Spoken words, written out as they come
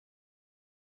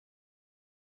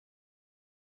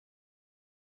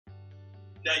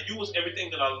Now you was everything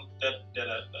that I like.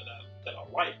 I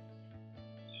like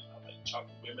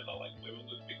chocolate women. I like women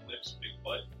with big lips, big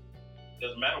butt.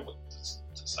 Doesn't matter what the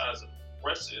size of the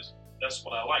breast is. That's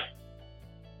what I like.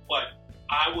 But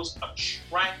I was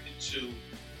attracted to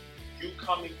you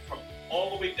coming from all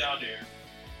the way down there.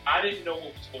 I didn't know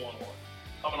what was going on.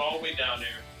 Coming all the way down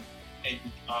there, and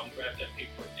you grabbed that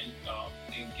paper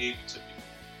and gave it to me.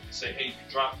 And say, hey,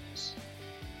 you dropped this.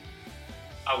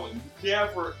 I would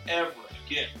never, ever,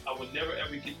 again, I would never,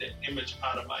 ever get that image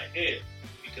out of my head,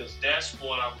 because that's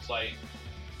when I was like,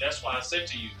 that's why I said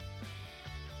to you,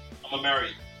 I'm going to marry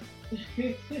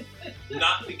you.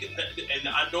 Not because, and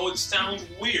I know it sounds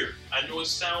weird.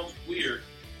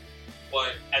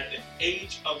 But at the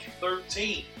age of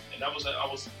 13, and I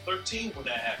was 13 when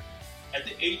that happened. At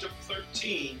the age of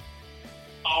 13,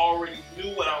 I already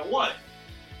knew what I wanted.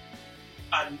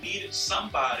 I needed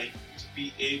somebody to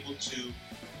be able to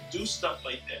do stuff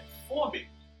like that for me.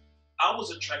 I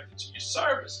was attracted to your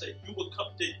service, that you would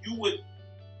come, that you would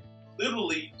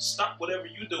literally stop whatever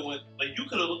you're doing. Like, you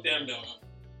could have looked at me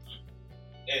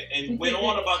and went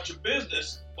on about your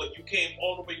business, but you came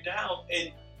all the way down.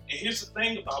 And here's the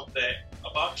thing about that,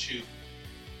 about you,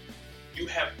 you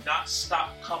have not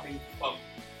stopped coming from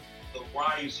the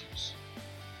risers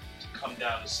to come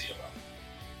down to see about it.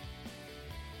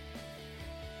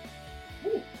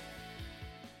 Woo.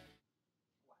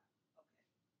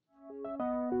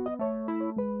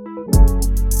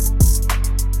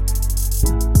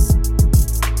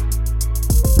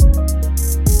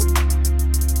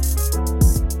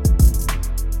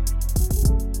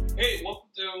 Hey, welcome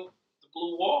to the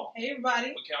Blue Wall. Hey, everybody.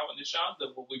 With Calvin and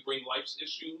Shonda, where we bring life's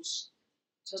issues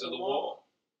to the wall.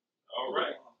 All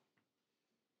right.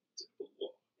 To the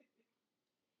wall.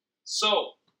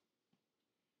 So,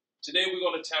 today we're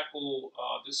going to tackle,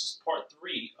 this is part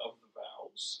 3 of the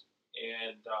vows.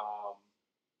 And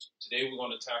today we're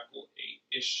going to tackle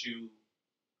a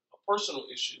personal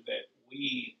issue that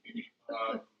we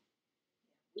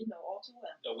we know all too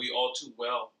well. That we all too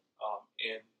well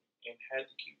and had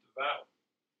to keep the vow.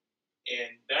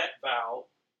 And that vow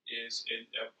is, and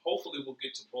hopefully we'll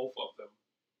get to both of them,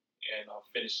 and I'll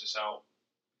finish this out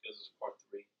because it's part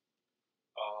 3.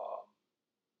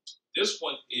 This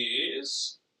one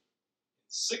is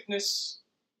sickness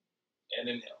and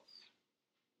in health.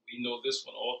 We know this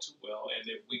one all too well, and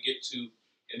if we get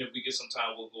some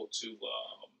time, we'll go to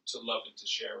love and to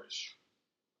cherish,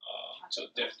 to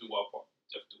death do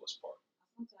us part.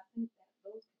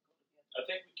 I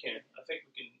think we can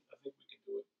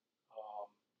do it.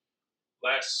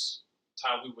 Last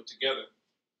time we were together,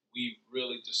 we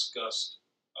really discussed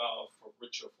for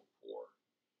rich or for poor.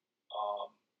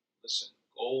 Listen,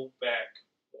 go back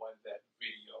on that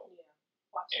video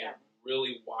and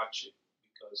really watch it,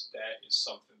 because that is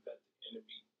something that the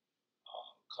enemy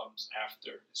comes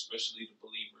after, especially the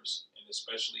believers and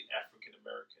especially African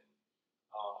American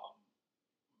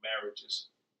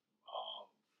marriages.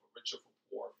 For rich or for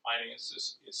poor,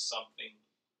 finances is something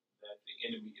that the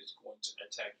enemy is going to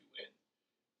attack you in.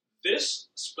 This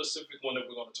specific one that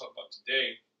we're going to talk about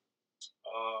today,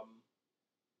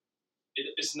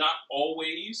 it's not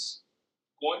always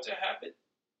going to happen.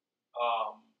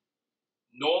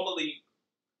 Normally,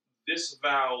 this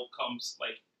vow comes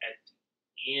like at the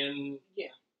end.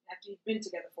 Yeah, after you've been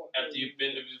together for a while. After you've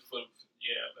been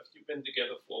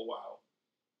together for a while.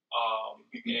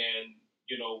 And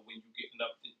you know, when you're getting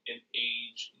up in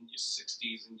age, in your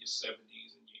 60s, in your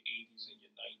 70s, in your 80s, in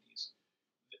your 90s,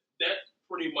 that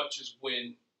pretty much is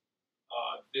when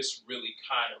this really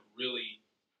kind of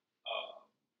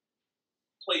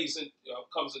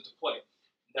comes into play.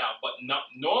 Now, but not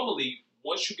normally,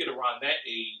 once you get around that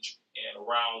age and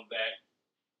around that,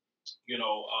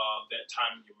 that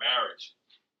time in your marriage,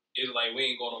 it's like we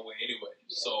ain't going nowhere anyway.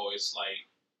 Yeah. So it's like,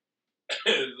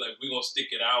 like we're gonna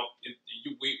stick it out.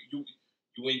 You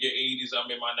in your 80s, I'm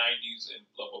in my 90s, and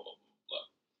blah blah blah blah blah.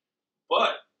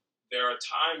 But there are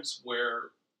times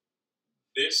where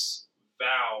this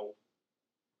vow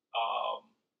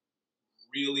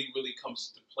really, really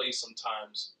comes into play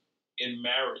sometimes in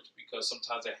marriage, because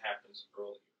sometimes it happens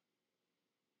earlier.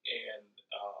 And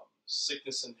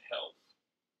sickness and health.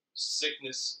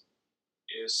 Sickness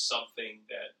is something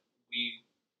that we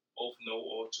both know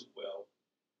all too well.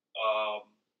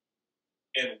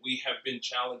 And we have been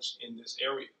challenged in this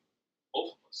area.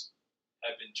 Both of us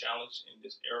have been challenged in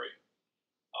this area.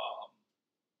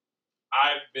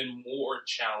 I've been more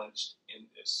challenged in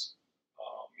this,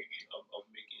 of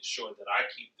making sure that I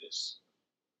keep this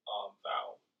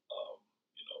vow,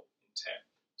 intact.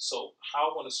 So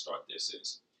how I want to start this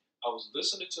is, I was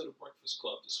listening to the Breakfast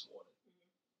Club this morning. It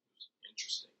was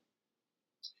interesting.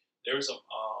 there's I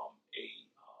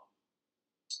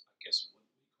guess what we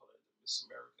call it, Miss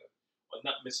America, well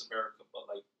not Miss America, but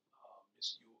like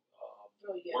Miss U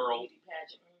Oh yeah, World. beauty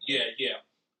pageant. Mm-hmm. Yeah.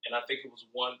 And I think it was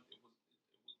one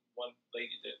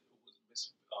lady that was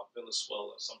Miss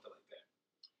Venezuela or something like that.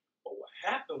 But what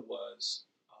happened was,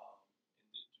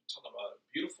 you're talking about a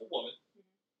beautiful woman,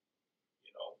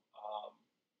 you know,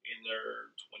 in their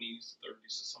 20s,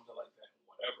 30s, or something like that,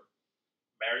 whatever.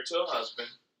 Married to her husband,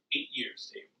 8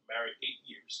 years. They married 8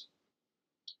 years.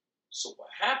 So what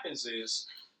happens is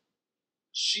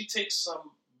she takes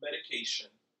some medication.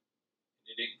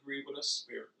 And it didn't agree with her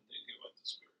spirit. It didn't agree with the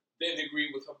spirit. Didn't agree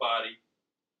with her body,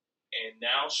 and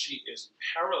now she is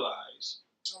paralyzed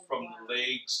from the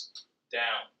legs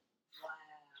down. Wow.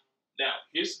 Now,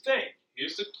 here's the thing.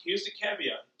 Here's the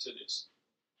caveat to this.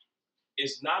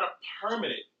 It's not a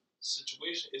permanent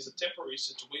situation. It's a temporary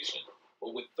situation.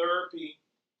 But with therapy,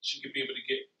 she could be able to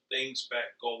get things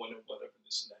back going and whatever,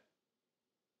 this and that.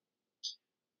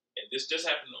 And this just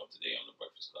happened on today on the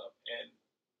Breakfast Club.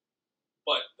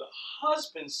 But the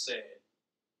husband said,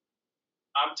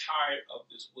 I'm tired of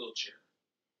this wheelchair.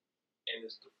 And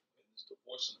is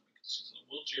divorcing her because she's in a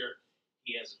wheelchair.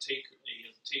 He has to take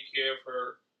care of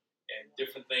her and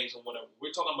different things and whatever.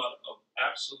 We're talking about an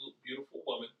absolute beautiful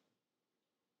woman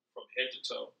from head to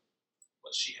toe,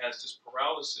 but she has this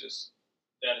paralysis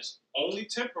that is only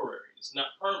temporary. It's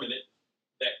not permanent.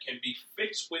 That can be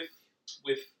fixed with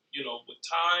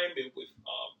time and with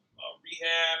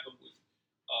rehab and with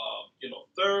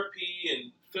therapy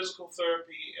and physical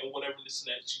therapy and whatever this and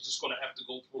that. She's just going to have to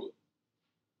go through it.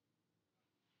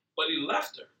 But he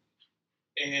left her,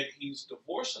 and he's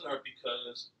divorcing her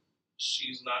because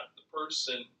she's not the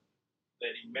person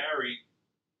that he married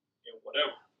and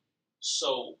whatever.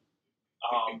 So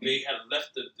they had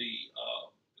left the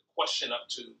question up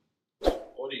to the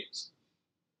audience.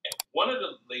 And one of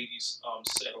the ladies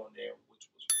said on there, which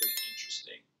was really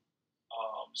interesting,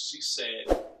 she said,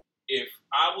 if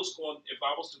I was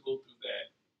to go through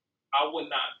that, I would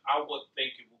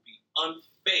think it would be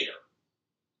unfair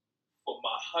for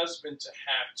my husband to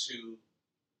have to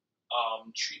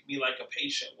treat me like a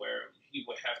patient, where he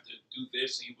would have to do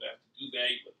this and he would have to do that.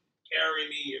 He would carry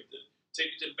me, he would have to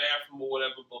take me to the bathroom or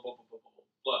whatever, blah, blah, blah, blah, blah,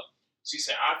 blah. She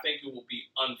said, I think it will be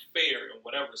unfair and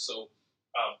whatever. So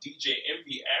DJ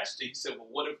Envy asked her, he said, well,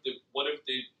 what if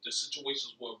the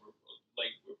situations were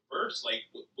like reversed? Like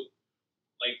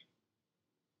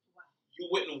you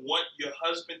wouldn't want your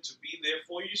husband to be there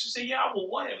for you? She said, yeah, I would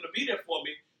want him to be there for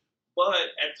me. But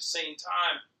at the same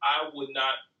time, I would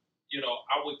not,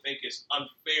 I would think it's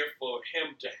unfair for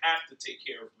him to have to take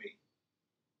care of me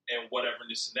and whatever,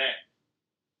 this and that.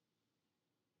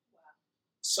 Wow.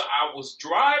 So I was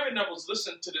driving, I was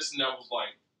listening to this, and I was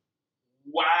like,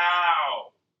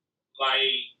 wow.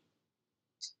 Like,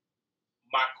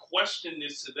 my question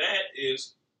is to that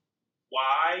is,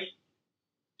 why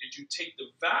did you take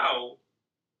the vow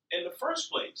in the first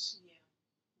place? Yeah.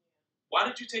 Why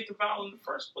did you take the vow in the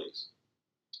first place?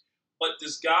 But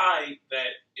this guy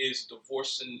that is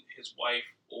divorcing his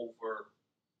wife over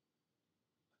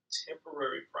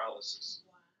temporary paralysis,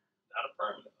 not a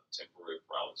permanent, a temporary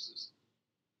paralysis,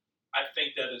 I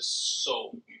think that is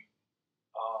so.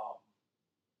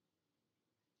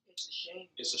 It's a shame.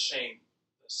 It's a shame.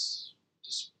 That's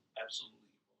just absolutely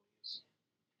erroneous.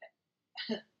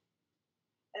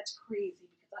 That's crazy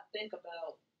because I think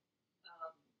about.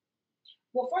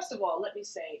 Well, first of all, let me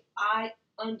say I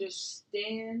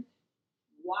understand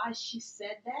why she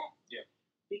said that. Yeah.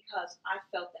 Because I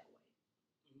felt that way.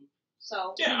 Mm-hmm.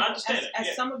 So yeah, I understand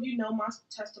as some of you know, my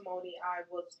testimony, I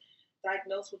was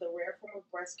diagnosed with a rare form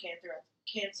of breast cancer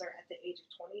at the age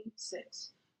of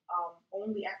 26.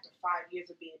 Only after 5 years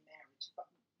of being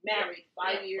married,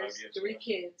 5 years, 3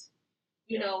 kids.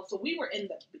 You know, so we were in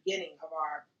the beginning of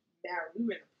our marriage. We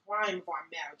were in the prime of our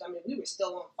marriage. I mean, we were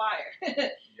still on fire.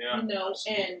 Yeah, you know,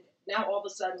 absolutely. and now all of a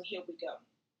sudden, here we go.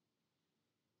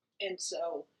 And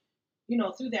so,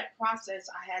 through that process,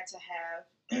 I had to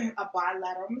have a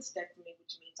bilateral mastectomy,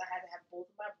 which means I had to have both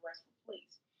of my breasts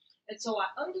replaced. And so I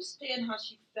understand how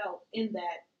she felt in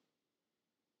that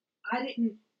I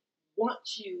didn't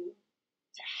want you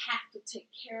to have to take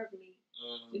care of me,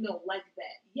 like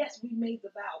that. Yes, we made the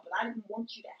vow, but I didn't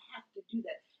want you to have to do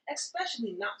that,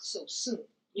 especially not so soon,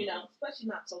 especially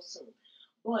not so soon.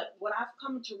 But what I've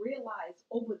come to realize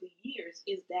over the years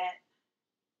is that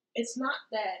it's not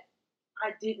that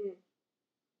I didn't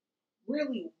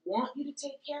really want you to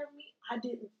take care of me. I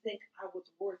didn't think I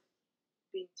was worth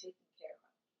being taken care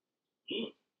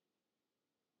of.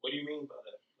 What do you mean by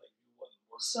that? Like, you wasn't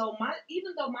worth? So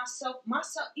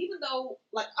even though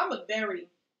like I'm a very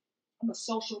I'm a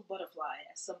social butterfly,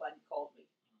 as somebody called me.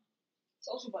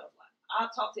 Social butterfly. I'll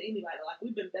talk to anybody. Like,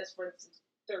 we've been best friends since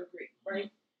third grade, right?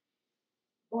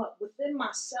 Mm-hmm. But within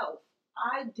myself,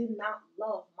 I did not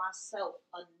love myself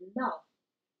enough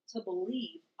to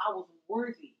believe I was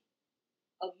worthy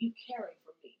of you caring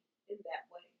for me in that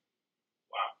way.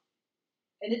 Wow.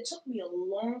 And it took me a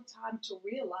long time to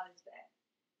realize that,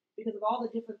 because of all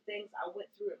the different things I went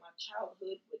through in my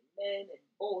childhood with men and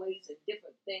boys and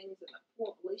different things and the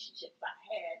poor relationships I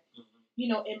had. Mm-hmm. You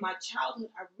know, in my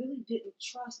childhood, I really didn't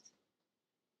trust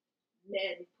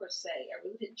men per se. I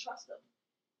really didn't trust them.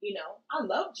 You know, I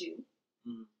loved you,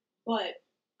 but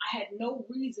I had no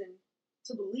reason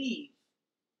to believe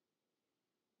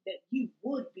that you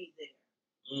would be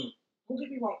there. Don't get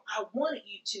me wrong, I wanted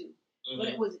you to, but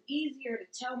it was easier to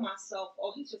tell myself,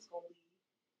 oh, he's just going to leave,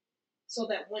 so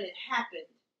that when it happened,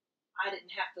 I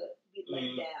didn't have to be let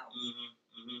down,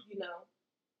 you know?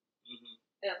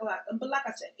 But like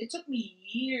I said, it took me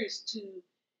years to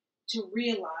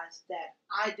realize that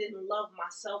I didn't love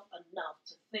myself enough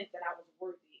to think that I was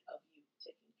worthy of you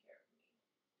taking care of me.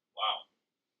 Wow.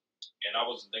 And I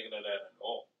wasn't thinking of that at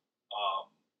all.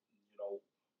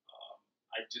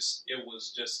 It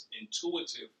was just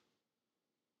intuitive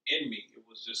in me. It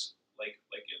was just like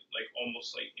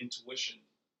almost like intuition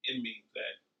in me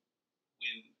that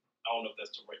when, I don't know if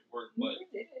that's the right word, but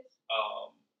it is.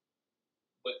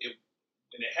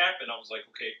 When it happened, I was like,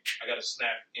 okay, I got to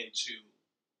snap into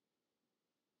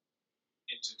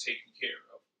taking care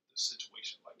of the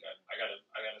situation. Like I gotta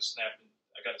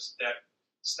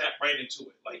snap right into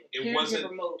it. Like it was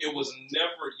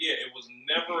never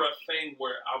a thing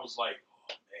where I was like,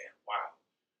 oh man, wow,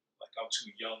 like I'm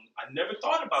too young. I never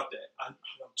thought about that. I'm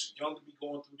too young to be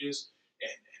going through this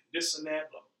and this and that,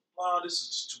 blah blah blah. This is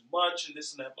just too much and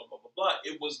this and that, blah blah blah blah.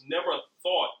 It was never a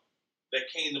thought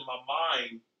that came to my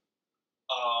mind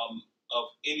of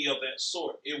any of that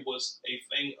sort. It was a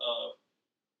thing of,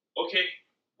 okay,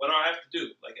 what do I have to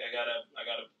do? Like I gotta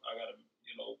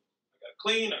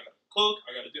clean, I gotta cook,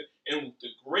 I gotta do. And the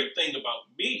great thing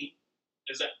about me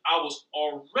is that I was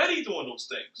already doing those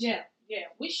things. Yeah.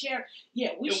 We share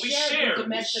the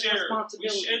domestic responsibilities.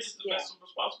 We shared the domestic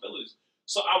responsibilities.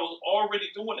 So I was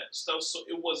already doing that stuff. So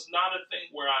it was not a thing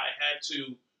where I had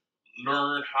to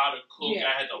learn how to cook.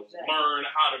 I had to learn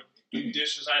how to do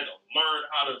dishes. I had to learn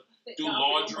how to do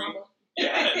laundry.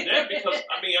 Because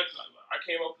I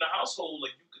came up in a household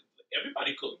like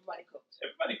everybody cooked.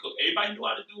 Everybody knew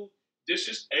how to do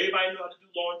dishes. Everybody knew how to do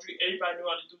laundry. Everybody knew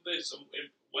how to do this and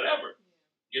whatever.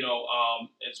 You know,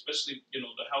 especially, you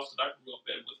know, the house that I grew up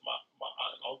in with my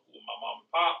aunt and uncle and my mom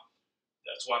and pop.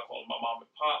 That's why I call them my mom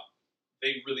and pop.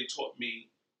 They really taught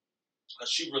me.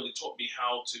 She really taught me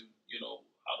how to, you know,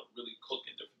 how to really cook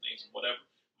and different things and whatever.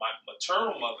 My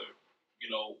maternal mother, you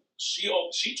know, she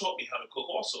taught me how to cook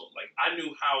also. Like I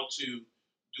knew how to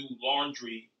do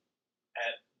laundry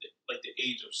at the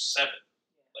age of 7,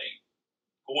 like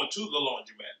going to the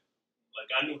laundromat.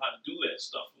 Like I knew how to do that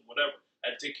stuff and whatever. I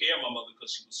had to take care of my mother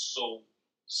because she was so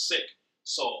sick.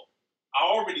 So I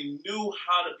already knew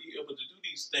how to be able to do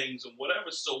these things and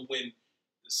whatever. So when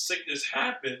the sickness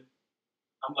happened,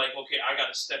 I'm like, okay, I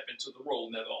got to step into the role.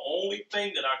 Now the only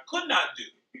thing that I could not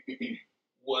do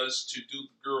was to do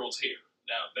the girl's hair.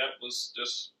 Now that was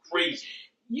just crazy.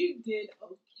 You did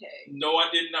okay. No, I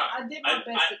did not. I did my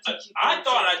best to teach you. I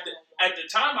thought I did. At the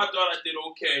time, I thought I did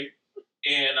okay,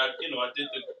 and I did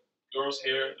the girl's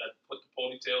hair. And I put the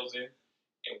ponytails in,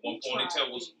 and one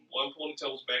ponytail was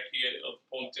back here, the other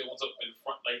ponytail was up in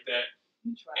front like that,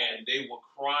 and they were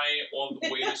crying on the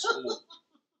way to school.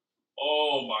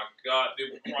 Oh my God,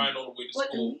 they were crying on the way to school.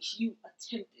 But at least you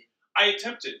attempted. I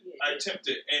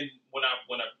attempted, and when I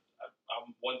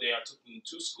one day I took them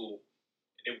to school.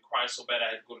 They were crying so bad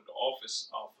I had to go to the office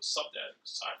for something. I had to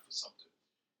sign for something.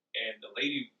 And the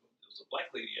lady, there was a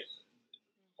black lady at the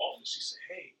office. She said,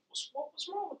 "Hey, what's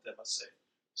wrong with them?" I said,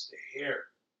 "It's the hair."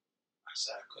 I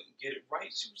said, "I couldn't get it right."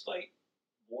 She was like,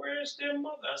 "Where's their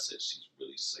mother?" I said, "She's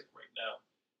really sick right now."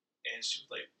 And she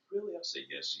was like, "Really?" I said,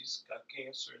 "Yes, she's got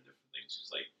cancer and different things." She's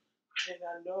like, "I did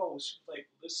not know." She was like,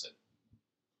 "Listen,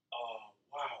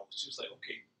 wow." She was like,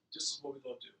 "Okay, this is what we're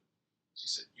going to do." She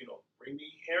said, "You know, bring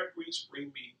me hair grease,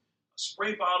 bring me a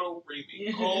spray bottle, bring me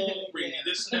comb, bring me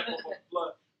this and that, blah, blah,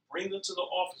 blah. Bring them to the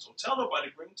office. Don't tell nobody.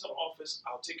 Bring them to the office.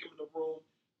 I'll take them in the room,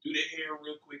 do their hair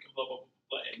real quick, and blah, blah, blah,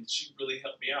 blah. And she really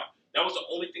helped me out. That was the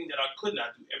only thing that I could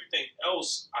not do. Everything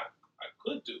else I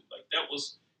could do. Like, that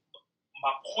was,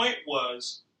 my point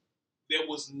was, there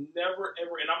was never,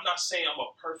 ever, and I'm not saying I'm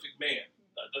a perfect man.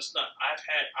 That's not. I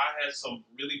had some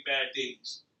really bad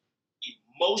days,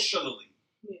 emotionally,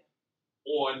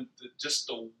 on just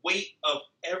the weight of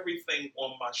everything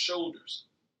on my shoulders.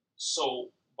 So,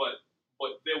 but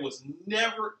there was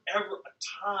never ever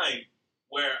a time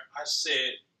where I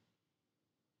said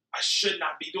I should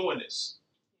not be doing this.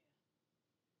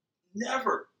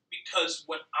 Never, because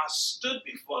when I stood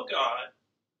before God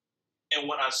and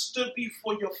when I stood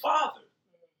before your Father,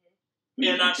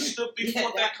 and I stood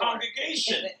before that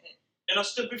congregation, and I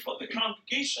stood before the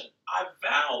congregation, I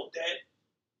vowed that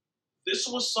this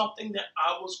was something that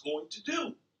I was going to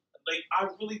do. Like, I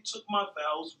really took my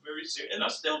vows very seriously, and I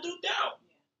still do now.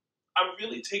 I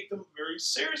really take them very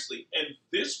seriously. And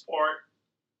this part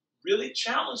really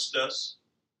challenged us.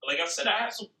 Like I said, I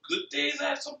had some good days, I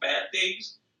had some bad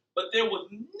days, but there was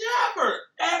never,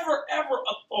 ever, ever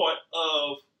a thought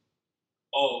of,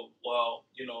 oh, well,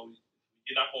 you know,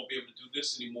 you're not going to be able to do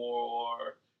this anymore,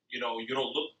 or you know, you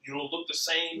don't look the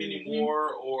same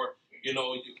anymore, or you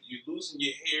know, you're losing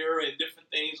your hair and different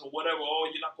things or whatever. Oh,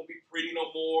 you're not going to be pretty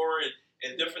no more,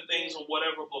 and different things or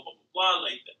whatever, blah blah blah blah.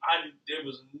 Like there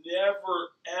was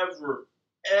never ever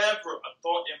ever a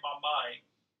thought in my mind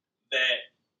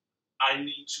that I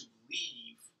need to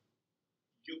leave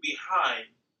you behind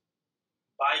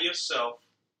by yourself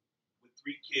with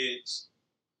 3 kids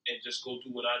and just go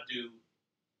do what I do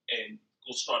and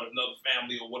go start another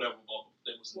family or whatever.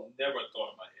 There was never a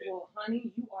thought in my head. Well,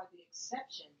 honey, you are the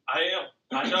exception. I am.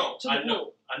 I know. I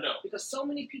know. Because so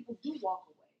many people do walk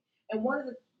away, and one of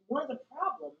the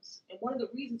problems and one of the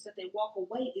reasons that they walk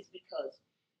away is because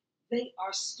they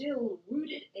are still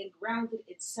rooted and grounded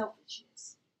in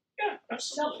selfishness. Yeah,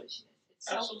 absolutely. Selfishness.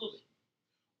 Absolutely.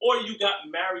 Or you got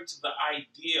married to the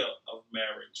idea of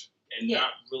marriage and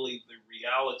not really the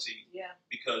reality. Yeah.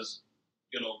 Because,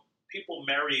 you know, people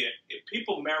marry an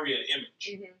image.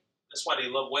 Mm-hmm. That's why they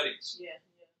love weddings. Yeah.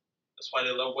 That's why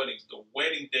they love weddings. The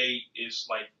wedding day is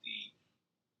like the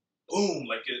boom,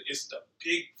 like it's the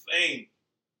big thing.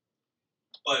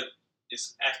 But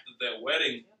it's after that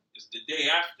wedding, it's the day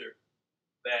after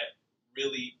that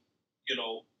really, you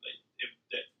know, if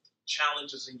that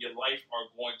challenges in your life are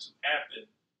going to happen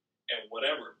and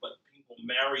whatever. But people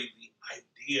marry the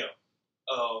idea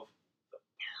of the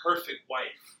perfect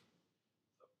wife,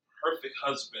 the perfect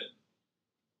husband.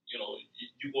 You know,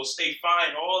 you're going to stay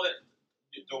fine all that,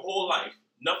 the whole life.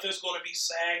 Nothing's going to be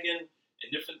sagging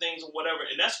and different things or whatever.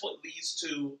 And that's what leads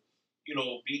to, you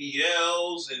know,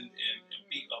 BBLs and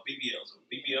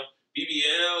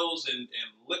BBLs and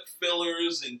lip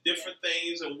fillers and different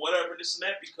things and whatever, this and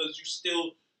that, because you're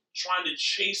still trying to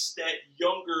chase that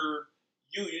younger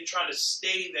you. You're trying to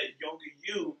stay that younger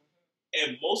you.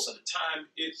 And most of the time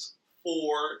it's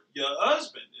for your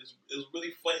husband. It's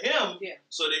really for him,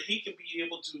 so that he can be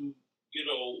able to, you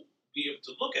know, be able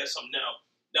to look at something.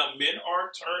 Now men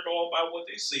are turned on by what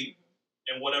they see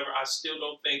and whatever. I still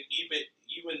don't think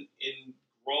even in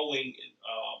growing and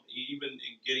even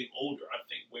in getting older, I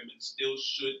think women still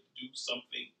should do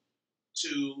something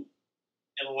to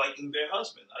enlighten their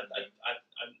husband. I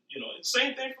you know, and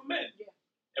same thing for men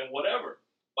and whatever.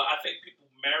 But I think people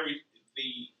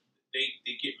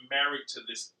they get married to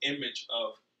this image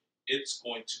of it's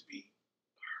going to be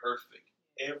perfect.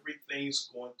 Everything's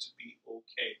going to be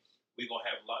okay. We're going to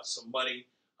have lots of money.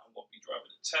 I'm going to be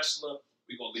driving a Tesla.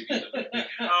 We're going to live in a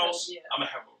big house. I'm going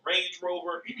to have a Range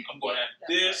Rover. I'm going to have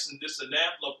this and this and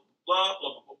that, blah, blah, blah,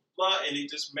 blah, blah, blah, blah. And they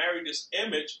just marry this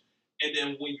image. And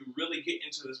then when you really get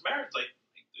into this marriage, like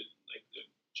the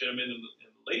gentleman and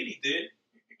the lady did,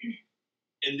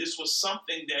 and this was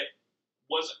something that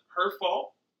wasn't her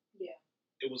fault. Yeah.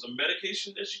 It was a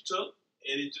medication that she took,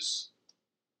 and it just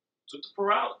took the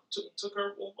paralysis, took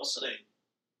her, well, what's the name?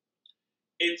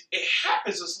 It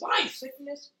happens, it's life.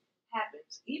 Sickness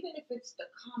happens, even if it's the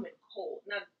common cold.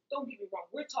 Now, don't get me wrong,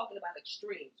 we're talking about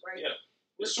extremes, right? Yeah.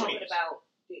 We're talking about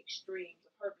the extremes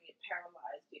of her being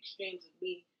paralyzed, the extremes of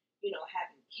me, you know,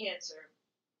 having cancer.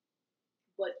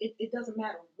 But it doesn't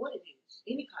matter what it is,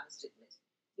 any kind of sickness.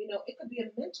 You know, it could be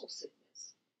a mental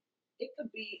sickness. It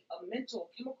could be a mental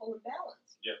chemical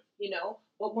imbalance. Yeah. You know,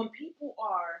 but when people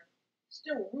are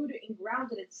still rooted and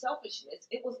grounded in selfishness,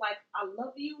 it was like, I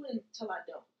love you until I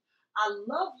don't. I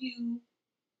love you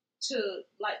to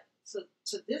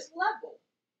this level.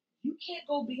 You can't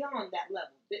go beyond that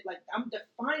level. Like, I'm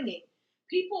defining.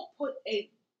 People put a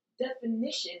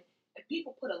definition and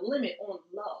people put a limit on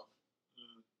love.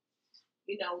 Mm.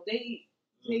 You know, they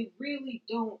really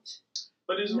don't.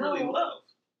 But it's really love.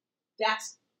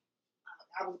 That's,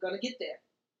 I was going to get there.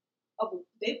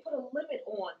 They put a limit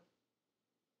on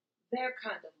their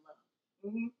kind of love.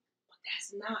 Mm-hmm. But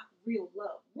that's not real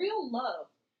love. Real love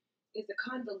is the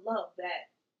kind of love that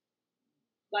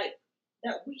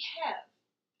we have.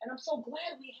 And I'm so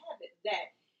glad we have it,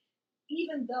 that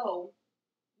even though,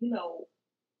 you know,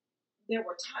 there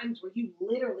were times where you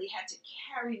literally had to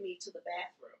carry me to the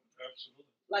bathroom. Absolutely.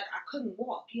 Like I couldn't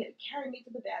walk. You had to carry me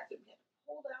to the bathroom. You had to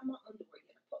pull down my underwear. You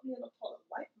had to put me in the toilet,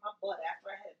 wipe my butt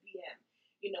after I had BM,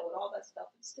 and all that stuff,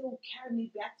 and still carry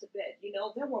me back to bed.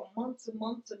 There were months and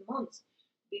months and months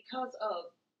because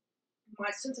of my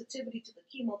sensitivity to the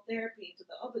chemotherapy and to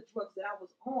the other drugs that I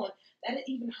was on that it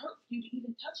even hurt for you to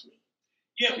even touch me.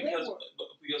 Yeah, so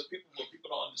because people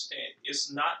don't understand,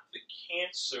 it's not the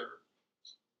cancer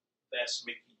that's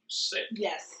making you sick.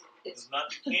 Yes. It's not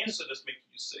the cancer that's making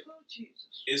you sick. Oh,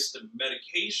 Jesus. It's the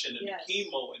medication and the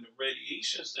chemo and the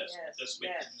radiations that's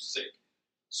making you sick.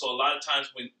 So a lot of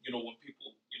times when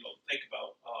people think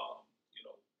about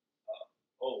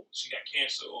oh, she got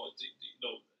cancer, or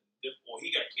or he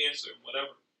got cancer, and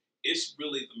whatever, it's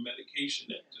really the medication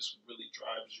that just really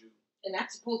drives you. And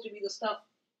that's supposed to be the stuff.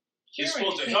 It's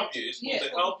supposed to help you. It's supposed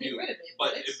to help you,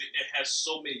 but it has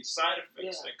so many side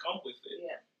effects that come with it,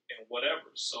 and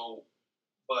whatever. So,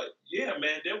 but yeah,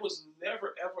 man, there was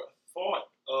never ever a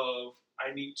thought of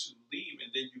I need to leave,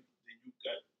 and then you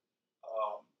got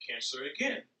cancer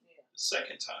again, the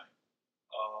second time,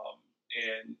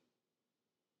 and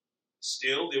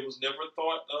still there was never a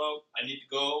thought of I need to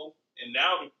go. And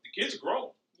now the kids are grown.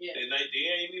 Yeah. They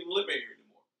ain't even living here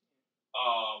anymore.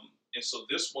 And so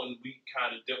this one we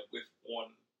kind of dealt with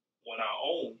on our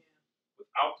own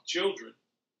without the children.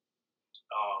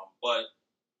 But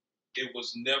it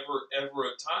was never ever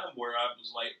a time where I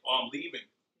was like, oh, I'm leaving.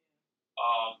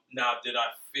 Now, did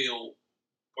I feel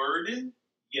burdened?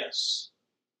 Yes.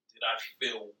 Did I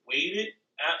feel weighted?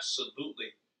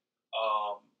 Absolutely.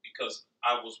 Because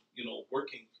I was,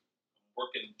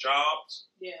 working jobs.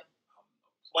 Yeah.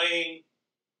 Playing,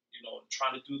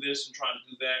 trying to do this and trying to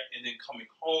do that, and then coming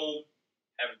home,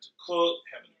 having to cook,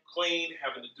 having to clean,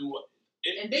 having to do it.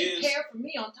 And they care for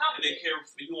me on top of it. And they care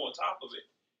for you on top of it.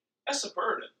 That's a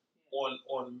burden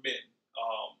on men.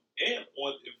 And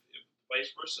if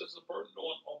vice versa, is a burden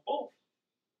on both.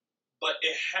 But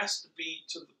it has to be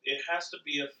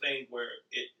a thing where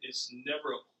it's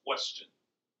never a question.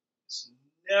 It's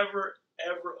never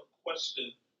ever a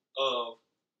question of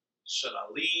should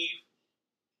I leave?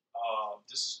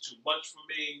 This is too much for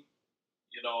me.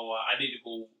 I need to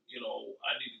go.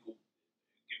 I need to go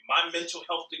get my mental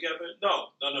health together.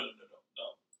 No.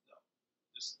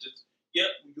 You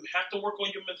have to work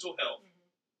on your mental health,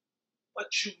 but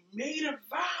you made a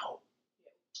vow.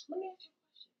 Let me ask you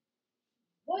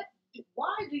a question.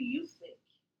 Why do you think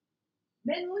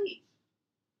men leave?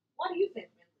 Why do you think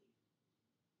men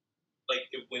leave? Like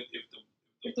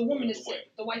if the woman is sick,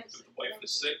 if the wife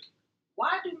is sick.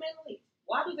 Why do men leave?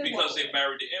 Why do they? Because they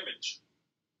married the image.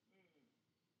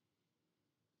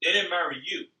 They didn't marry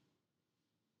you.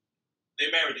 They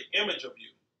married the image of you.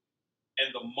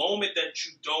 And the moment that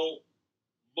you don't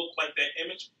look like that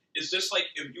image, it's just like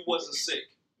if you wasn't sick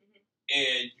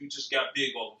and you just got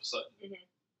big all of a sudden.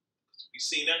 We've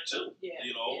seen that too. Yeah,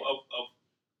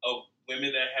 of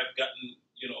women that have gotten,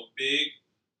 big,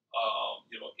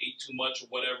 ate too much or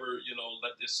whatever,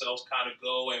 let their cells kind of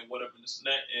go and whatever this and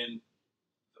that, and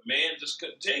the man just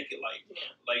couldn't take it.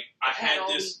 Like I had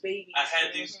these,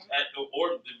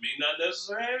 or it may not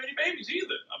necessarily have any babies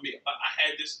either. I mean, I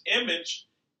had this image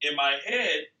in my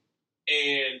head,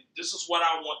 and this is what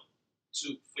I want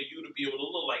for you to be able to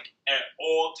look like at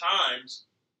all times.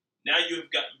 Now you've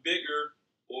gotten bigger,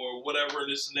 or whatever,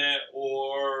 this and that,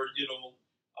 or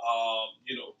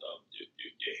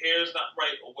your hair's not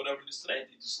right, or whatever, this and that.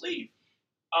 They just leave.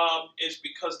 It's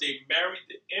because they married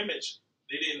the image.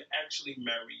 They didn't actually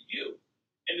marry you.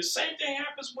 And the same thing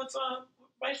happens with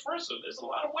vice versa. There's a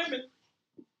lot of women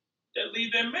that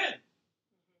leave their men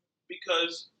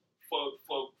because for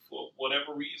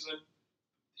whatever reason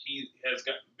he has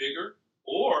gotten bigger,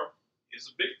 or is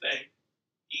a big thing,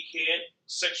 he can't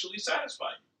sexually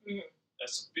satisfy you.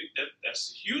 That's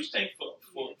a huge thing for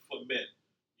men.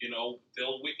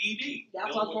 Dealing with ED.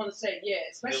 That's what I was going to say. Yeah,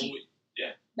 especially.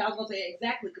 I was going to say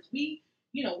exactly because we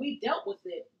dealt with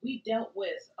it. We dealt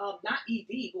with not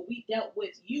ED, but we dealt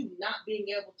with you not being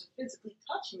able to physically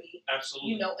touch me.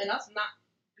 Absolutely. And us not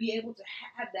be able to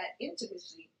have that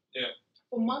intimacy. Yeah.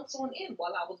 For months on end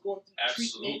while I was going through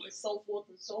treatment and so forth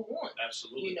and so on.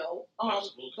 Absolutely.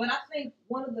 Absolutely. But I think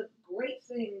one of the great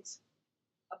things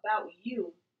about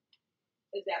you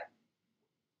is that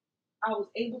I was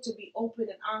able to be open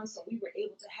and honest, and we were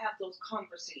able to have those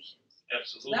conversations.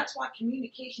 Absolutely. So that's why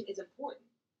communication is important.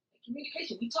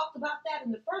 Communication. We talked about that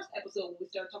in the first episode when we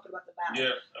started talking about the vows.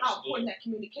 Yeah, how important that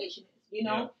communication is.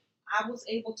 I was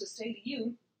able to say to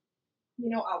you,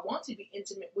 I want to be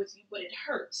intimate with you, but it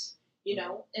hurts. you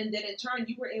know, and then in turn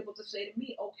you were able to say to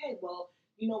me, okay, well,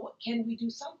 you know what, can we do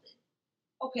something?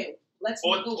 Okay, let's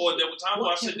negotiate. Or there were times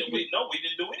where I said that we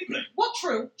didn't do anything. Well,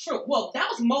 true. Well, that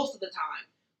was most of the time.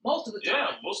 Most of the time.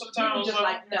 Yeah, most of the time. We were just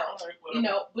like, no. Right, you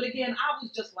know, but again, I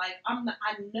was just like, I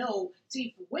know,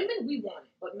 see, for women, we want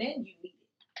it, but men, you need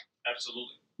it.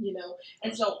 Absolutely. You know,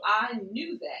 and so I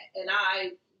knew that, and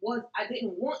I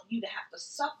didn't want you to have to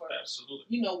suffer. Absolutely.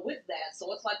 You know, with that.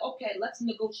 So it's like, okay, let's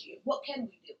negotiate. What can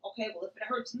we do? Okay, well, if it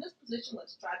hurts in this position,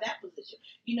 let's try that position.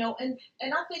 You know, and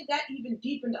I think that even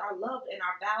deepened our love and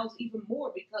our vows even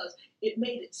more because it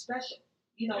made it special.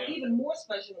 You know, even more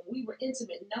special when we were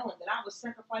intimate, knowing that I was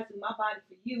sacrificing my body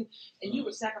for you and you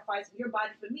were sacrificing your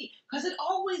body for me. Because it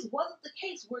always wasn't the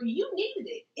case where you needed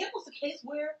it. It was the case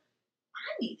where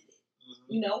I needed it.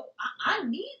 Mm-hmm. You know, I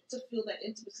need to feel that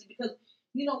intimacy because,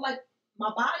 you know, like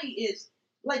my body is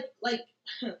like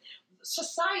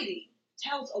society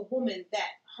tells a woman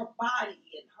that her body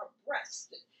and her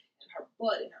breast and her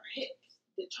butt and her hips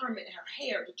determine her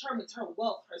hair determines her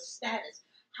wealth, her status,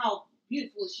 how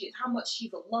beautiful she is, how much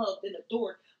she's loved and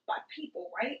adored by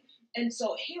people, right? And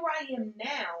so here I am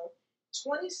now,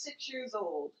 26 years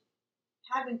old,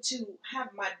 having to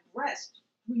have my breast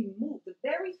removed, the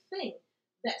very thing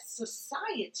that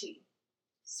society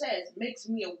says makes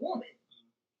me a woman.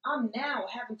 I'm now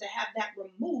having to have that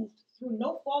removed through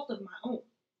no fault of my own.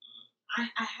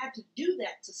 I had to do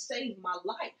that to save my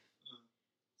life.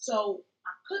 So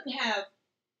I couldn't have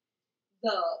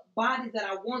the body that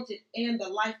I wanted and the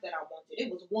life that I wanted.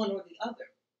 It was one or the other.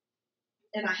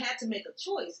 And I had to make a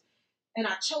choice. And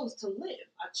I chose to live.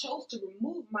 I chose to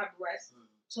remove my breast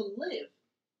to live,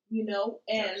 you know.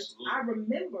 And absolutely. I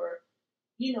remember,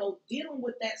 you know, dealing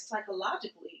with that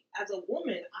psychologically. As a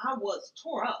woman, I was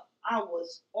tore up. I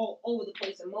was all over the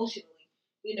place emotionally,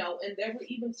 you know. And there were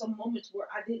even some moments where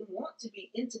I didn't want to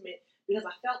be intimate because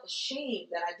I felt ashamed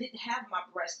that I didn't have my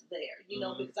breast there, you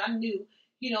know, because I knew,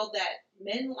 you know, that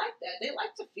men like that. They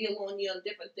like to feel on you and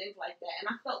different things like that. And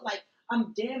I felt like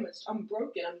I'm damaged, I'm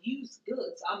broken, I'm used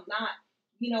goods. I'm not,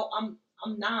 you know, I'm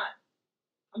not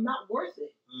worth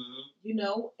it, you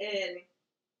know. And,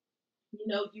 you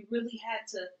know, you really had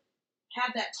to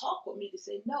have that talk with me to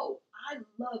say, no, I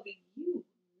love you,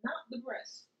 not the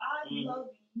breast. I love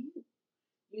you,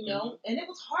 you know. And it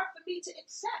was hard for me to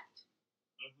accept.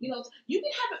 You know, you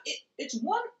can have it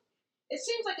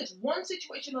seems like it's one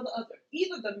situation or the other.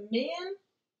 Either the man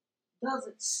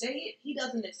doesn't say it, he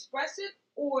doesn't express it,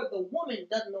 or the woman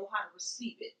doesn't know how to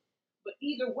receive it. But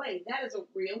either way, that is a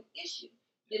real issue.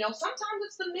 You know, sometimes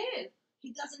it's the man.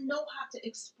 He doesn't know how to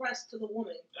express to the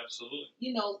woman. Absolutely.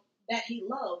 You know, that he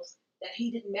loves, that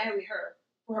he didn't marry her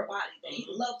for her body, that he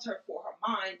loves her for her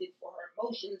mind and for her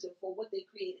emotions and for what they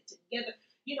created together.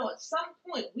 You know, at some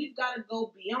point, we've got to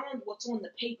go beyond what's on the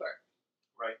paper.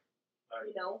 Right.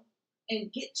 You know,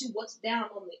 and get to what's down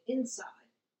on the inside,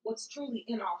 what's truly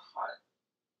in our heart.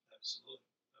 Absolutely.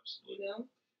 You know?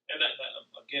 And that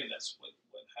again, that's what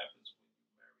happens when you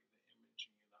marry the image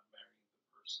and you're not marrying the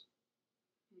person.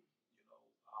 You know,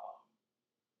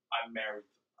 I married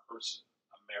the person.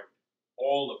 I married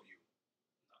all of you,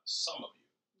 not some of you.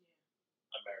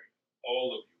 I married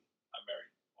all of you. I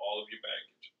married all of your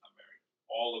baggage. I married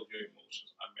all of your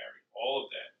emotions. I married all of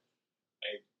that,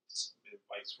 and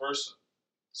vice versa.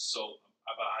 So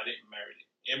I didn't marry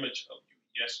the image of you.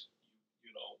 Yes,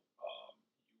 you know,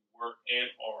 you were and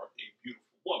are a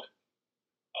beautiful woman.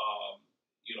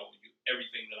 You know,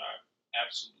 everything that I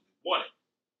absolutely wanted,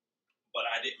 but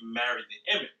I didn't marry the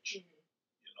image. You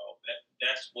know,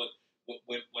 that's what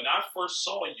when I first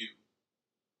saw you,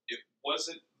 it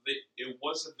wasn't the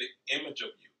image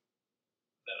of you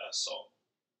that I saw.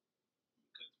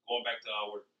 Going back to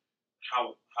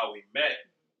how we met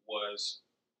was,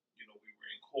 you know, we were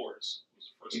in chorus. It was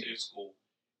the first day of school,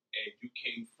 and you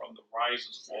came from the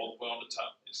risers all the way on the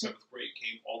top. In 7th grade,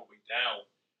 came all the way down.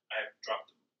 I had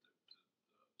dropped the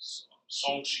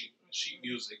song sheet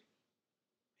music.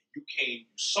 You came,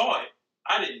 you saw it.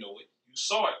 I didn't know it. You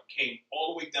saw it. Came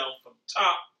all the way down from the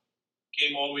top.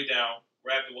 Came all the way down.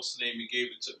 Grabbed it, what's the name, and gave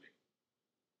it to me.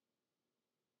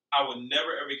 I would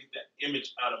never ever get that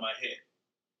image out of my head.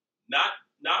 Not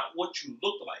what you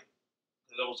looked like,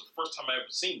 because that was the first time I ever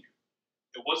seen you.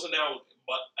 It wasn't that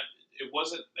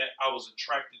I was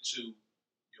attracted to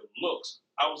your looks.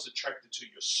 I was attracted to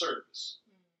your service.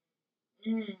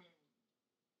 Well,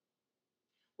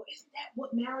 isn't that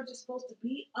what marriage is supposed to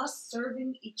be? Us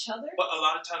serving each other? But a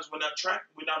lot of times we're not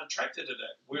attracted to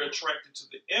that. We're attracted to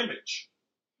the image.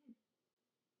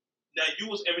 Now, you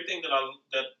was everything that I like.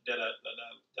 I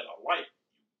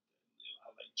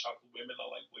like chocolate women. I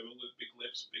like women with big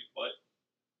lips, big butt.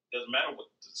 Doesn't matter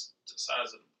what the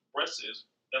size of the breast is,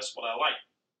 that's what I like.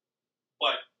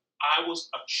 But I was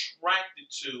attracted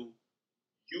to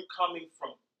you coming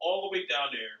from all the way down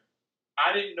there.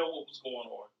 I didn't know what was going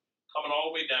on. Coming all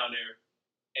the way down there,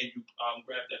 and you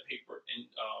grabbed that paper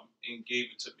and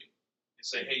gave it to me and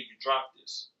say, "Hey, you dropped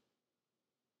this."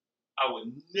 I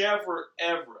would never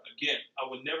ever again. I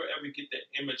would never ever get that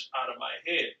image out of my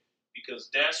head because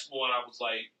that's when I was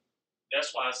like,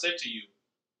 that's why I said to you,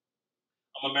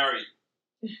 "I'm gonna marry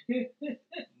you."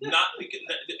 Not because,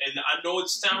 and I know it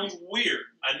sounds weird.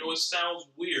 I know it sounds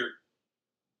weird,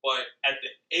 but at the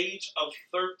age of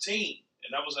 13,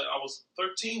 and I was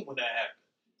 13 when that happened.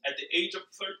 At the age of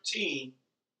 13,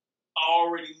 I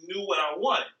already knew what I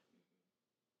wanted.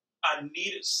 I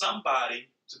needed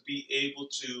somebody to be able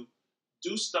to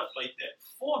do stuff like that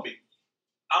for me.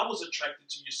 I was attracted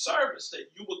to your service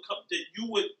that you would come, that you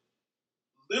would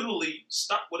literally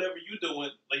stop whatever you're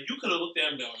doing. Like you could have looked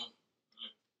at me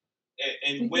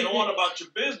and went on about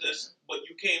your business, but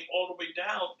you came all the way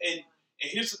down. And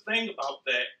here's the thing about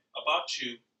that, about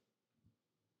you,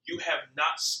 you have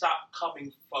not stopped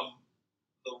coming from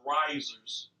the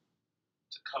risers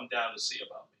to come down to see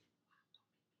about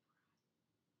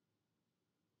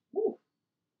me. Ooh.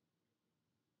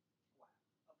 Wow.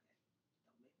 Okay.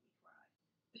 Don't make me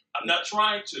cry. I'm not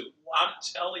trying to. Wow. I'm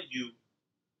telling you,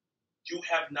 you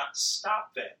have not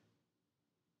stopped that.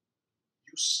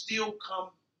 You still come.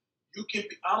 You can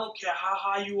be, I don't care how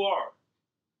high you are,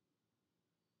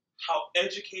 how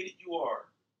educated you are,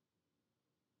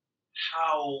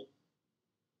 how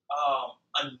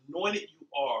anointed you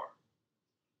are.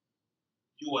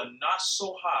 You are not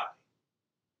so high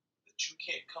that you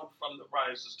can't come from the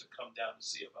risers to come down to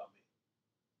see about me.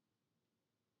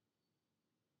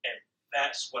 And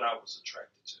that's what I was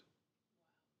attracted to.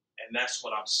 And that's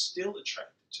what I'm still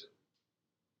attracted to.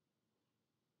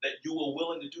 That you were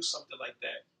willing to do something like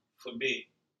that for me.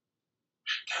 I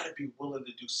gotta be willing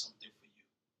to do something for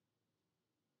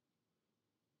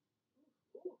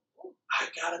you. I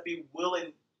gotta be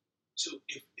willing to,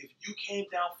 if you came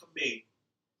down for me,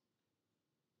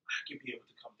 I can be able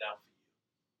to come down for you.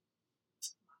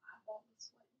 My eyeball is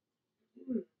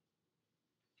sweating.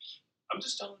 I'm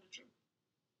just telling the truth.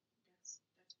 That's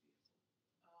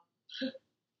beautiful.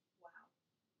 Wow.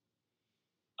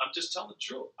 I'm just telling the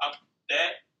truth. I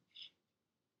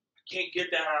can't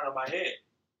get that out of my head.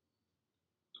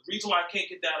 The reason why I can't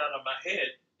get that out of my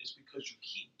head is because you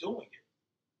keep doing it.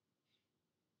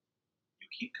 You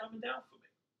keep coming down for me.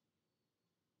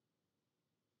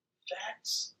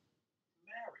 That's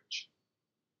marriage.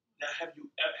 Now, have you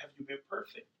been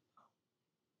perfect? No.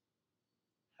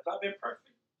 Have I been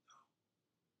perfect? No.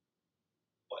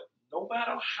 But no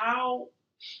matter how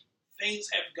things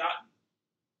have gotten,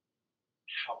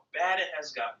 how bad it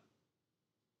has gotten,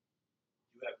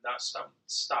 you have not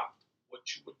stopped what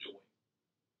you were doing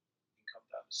and come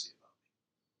down to see about me.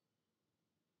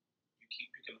 You keep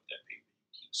picking up that paper.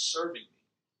 You keep serving me.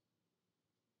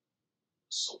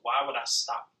 So why would I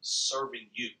stop serving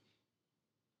you?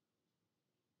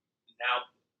 Now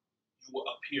you were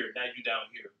up here, now you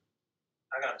down here.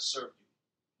 I gotta serve you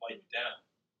while you're down.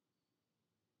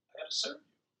 I gotta serve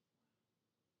you.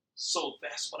 So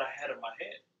that's what I had in my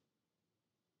head.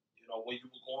 You know, when we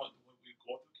were going through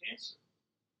cancer.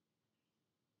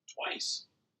 Twice.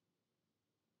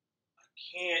 I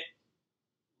can't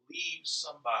leave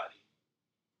somebody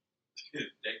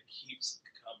that keeps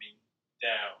coming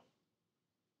down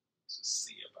to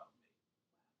see about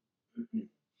me.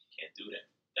 Can't do that.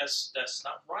 That's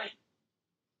not right.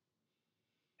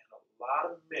 And a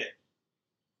lot of men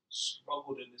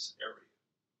struggled in this area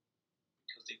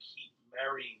because they keep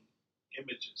marrying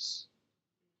images,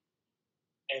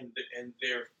 and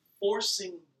they're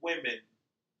forcing women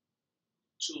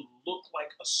to look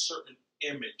like a certain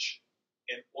image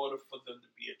in order for them to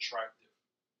be attractive.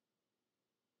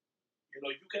 You know,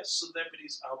 you got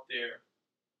celebrities out there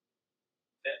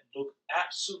that look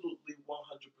absolutely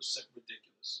 100%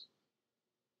 ridiculous.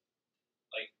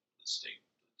 Like, let's take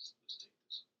this.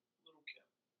 Little Kim.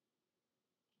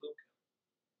 Little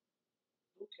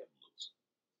Kim looks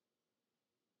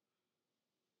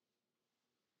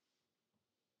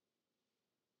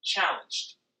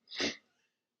challenged.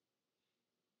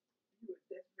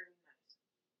 That's very nice.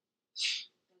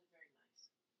 That was very nice.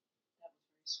 That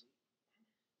was very sweet.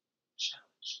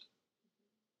 Challenged.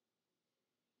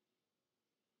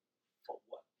 For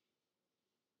what?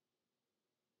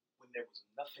 When there was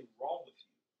nothing wrong with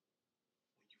you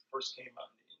when you first came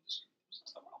out in the industry. There was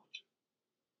nothing wrong with you.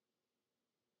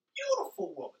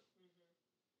 Beautiful woman.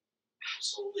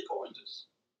 Absolutely gorgeous.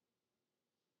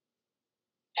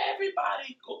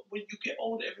 Everybody, when you get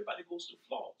older, everybody goes through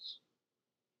flaws.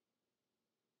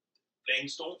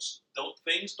 things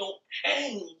don't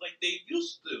hang like they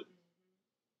used to.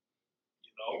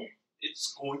 You know,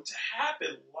 it's going to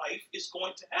happen. Life is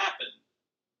going to happen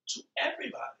to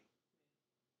everybody,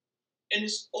 and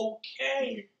it's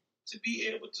okay to be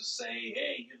able to say,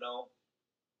 hey, you done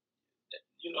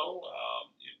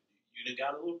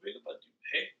got a little bigger, but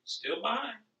hey, still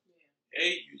mine.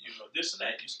 Hey, you know this and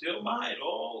that, you still mine.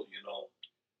 Oh,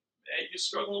 man, you're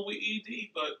struggling with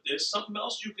ED, but there's something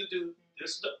else you can do.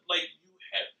 There's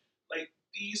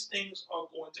these things are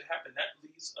going to happen. That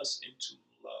leads us into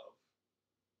love,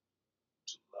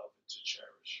 and to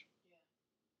cherish,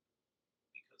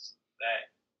 because that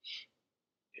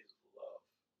is love.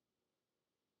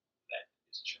 That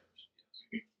is cherish.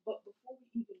 Yes. But before we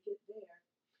even get there,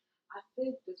 I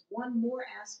think there's one more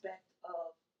aspect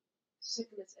of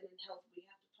sickness and in health we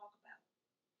have to talk about,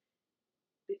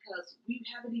 because we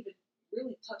haven't even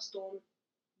really touched on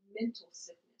mental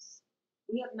sickness.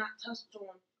 We have not touched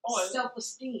on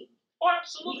self-esteem. Oh,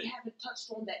 absolutely. We haven't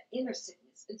touched on that inner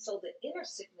sickness. And so the inner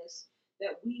sickness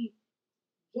that we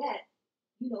get,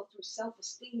 through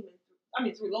self-esteem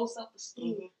and through low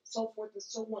self-esteem, so forth and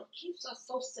so on, keeps us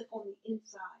so sick on the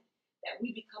inside that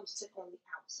we become sick on the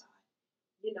outside.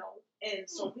 And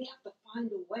so we have to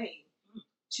find a way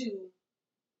to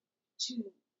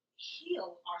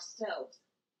heal ourselves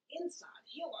inside,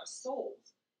 heal our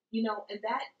souls, and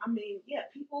that,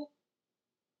 people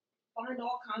find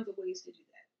all kinds of ways to do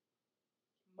that.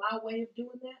 My way of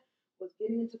doing that was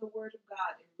getting into the Word of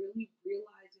God and really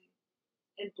realizing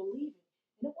and believing.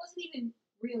 And it wasn't even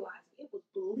realizing, it was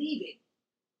believing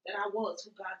that I was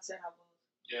who God said I was.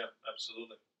 Yeah,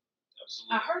 absolutely.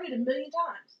 Absolutely. I heard it a million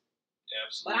times. Yeah,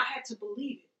 absolutely. But I had to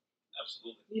believe it.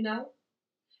 Absolutely.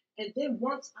 And then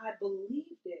once I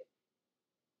believed it,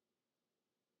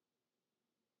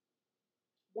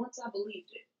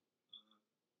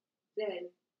 then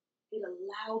it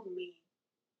allowed me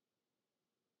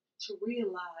to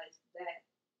realize that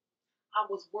I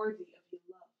was worthy of your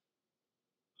love.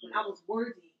 And I was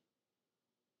worthy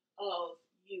of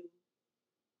you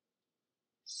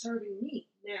serving me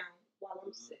now while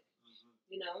I'm sick,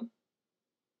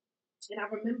 And I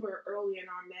remember early in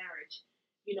our marriage,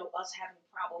 us having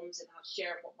problems, and I was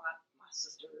sharing with my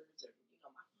sisters and,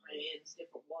 my friends,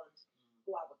 different ones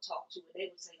who I would talk to, and they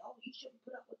would say, oh, you shouldn't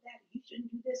put up with that, you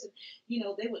shouldn't do this, and,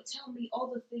 they would tell me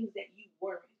all the things that you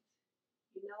weren't,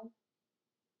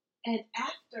 And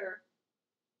after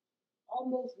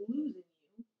almost losing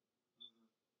you,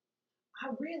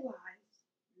 I realized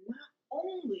not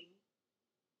only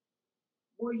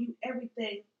were you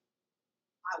everything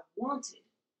I wanted,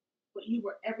 but you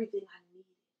were everything I needed.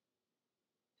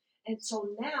 And so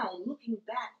now, looking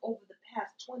back over the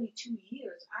past 22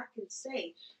 years, I can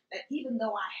say that even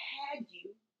though I had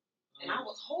you and I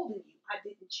was holding you, I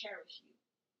didn't cherish you.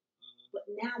 But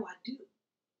now I do.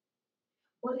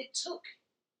 But it took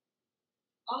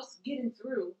us getting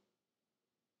through,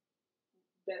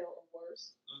 better or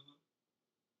worse,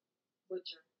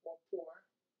 richer or poor,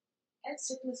 and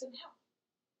sickness and health.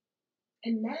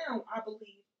 And now I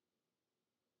believe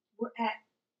we're at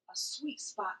a sweet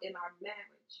spot in our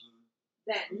marriage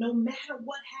that no matter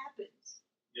what happens,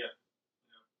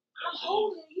 I'm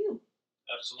holding you.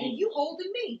 Absolutely. And you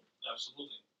holding me.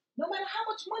 Absolutely. No matter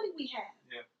how much money we have,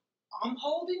 I'm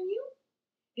holding you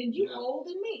and you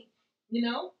holding me.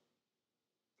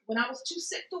 When I was too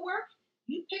sick to work,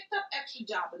 you picked up extra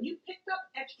job and you picked up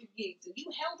extra gigs and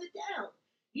you held it down,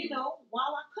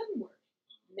 while I couldn't work.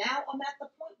 Now I'm at the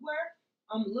point where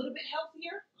I'm a little bit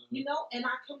healthier, and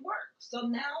I can work. So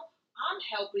now I'm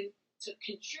helping to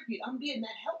contribute. I'm being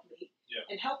that helpmate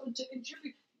and helping to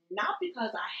contribute, not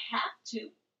because I have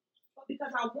to, but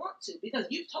because I want to. Because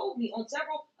you've told me on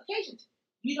several occasions,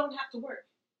 you don't have to work.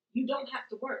 You don't have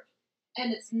to work.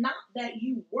 And it's not that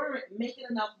you weren't making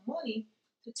enough money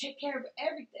to take care of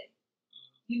everything,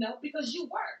 because you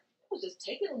were. It was just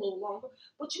taking a little longer,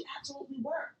 but you absolutely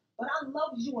were. But I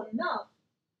loved you enough,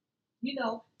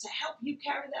 to help you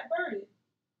carry that burden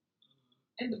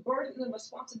and the burden and the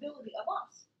responsibility of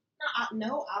us.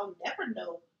 Now, I'll never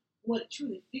know what it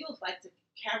truly feels like to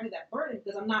carry that burden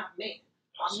because I'm not a man.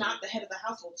 I'm not the head of the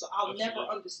household, so I'll never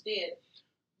understand,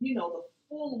 the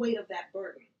full weight of that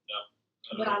burden.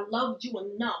 No. But I loved you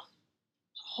enough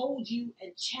to hold you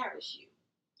and cherish you.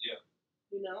 Yeah.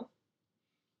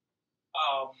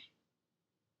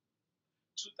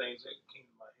 Two things that came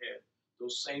to my head.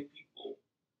 Those same people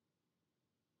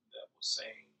that were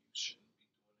saying you shouldn't be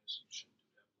doing this, you shouldn't do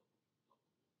that, blah,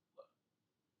 blah, blah.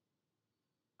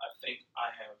 I think I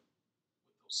have,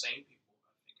 with those same people,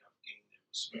 I think I've gained their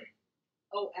respect.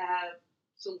 Oh,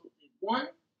 absolutely. One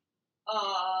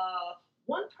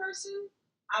person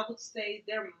I would say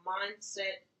their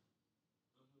mindset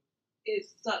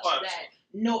is such Oh, that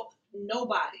absolutely.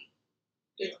 nobody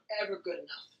is Yeah. ever good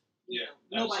enough. You Yeah,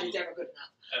 know, nobody's absolutely. ever good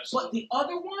enough. But Absolutely. the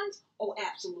other ones, oh,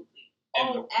 absolutely.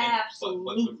 And Absolutely.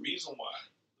 But the reason why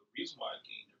I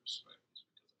gained their respect is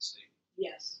because I stayed.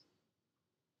 Yes.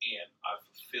 And I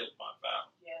fulfilled my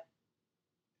vow. Yeah.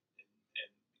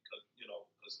 And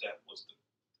because that was the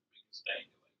biggest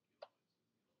thing. Like,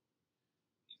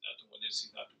 he's not doing this,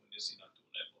 he's not doing this, he's not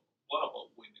doing that, blah, blah.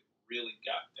 But when it really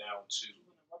got down to When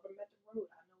the rubber met the road,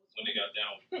 I know it's when it got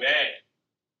down bad,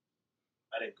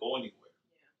 I didn't go anywhere.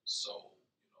 Yeah. So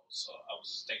I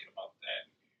was just thinking about that.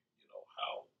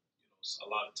 How a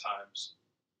lot of times,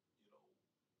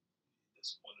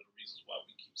 that's one of the reasons why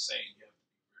we keep saying you have to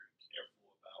be very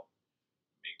careful about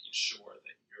making sure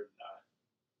that you're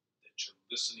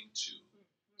listening to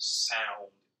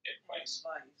sound advice.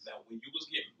 Now, when you was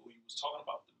talking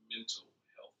about the mental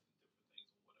health and different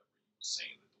things or whatever, you were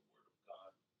saying that the Word of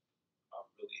God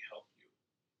really helped you,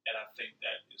 and I think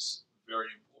that is very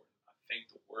important. I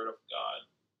think the Word of God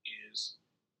is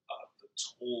the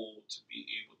tool to be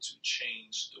able to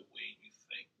change the way you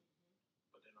think.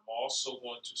 But then I'm also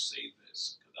going to say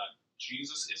this, because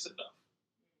Jesus is enough.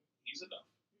 He's enough.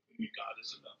 God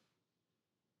is enough.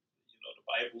 The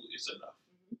Bible is enough.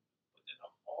 But then I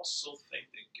also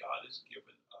think that God has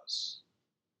given us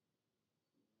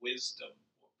wisdom,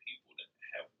 or people that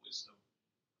have wisdom,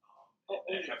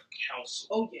 that have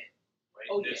counsel. Oh, yeah. Right?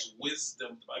 Oh, There's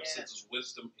wisdom. The Bible says there's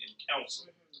wisdom in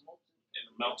counsel. And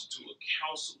a multitude of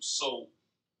counsel. So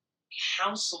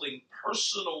counseling,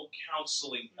 personal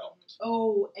counseling helped.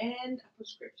 Oh, and a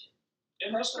prescription.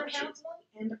 And prescription. Counseling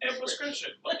and a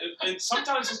prescription. And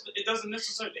sometimes it doesn't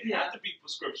necessarily have to be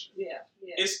prescription. Yeah.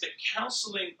 It's the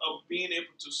counseling of being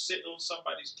able to sit on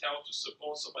somebody's couch, or sit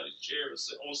on somebody's chair, or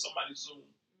sit on somebody's Zoom,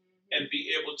 and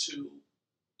be able to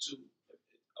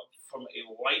from a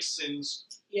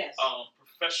licensed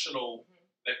professional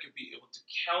that could be able to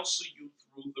counsel you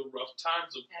through the rough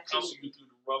times, or counsel you through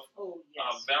the rough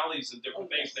valleys and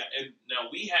different things. Now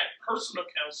we had personal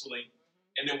counseling,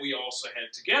 and then we also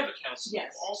had together counseling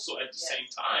also at the same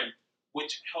time,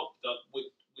 which helped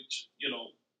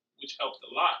which helped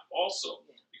a lot also,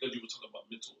 because you were talking about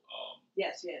mental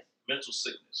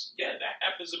sickness. Yeah, that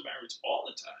happens in marriage all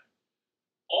the time,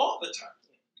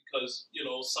 because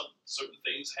some certain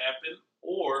things happen,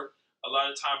 or a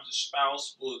lot of times the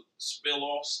spouse will spill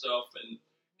off stuff,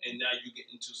 and now you get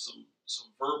into some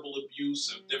verbal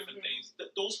abuse and different things.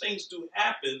 Those things do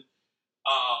happen,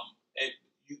 and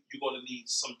you're going to need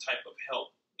some type of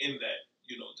help in that,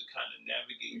 to kind of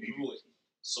navigate through it.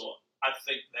 So I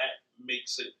think that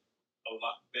makes it a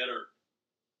lot better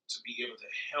to be able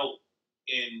to help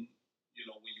in,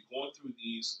 when you're going through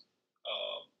these,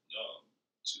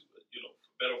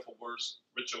 for better or for worse,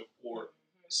 richer or poor,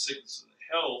 sickness and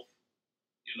health,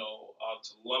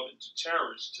 to love and to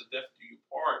cherish, to death do you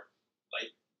part.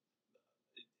 Like,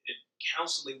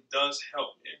 counseling does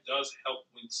help. It does help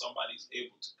when somebody's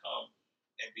able to come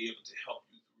and be able to help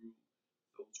you through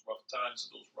those rough times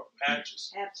and those rough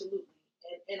patches. Absolutely.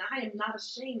 And I am not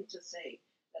ashamed to say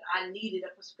that I needed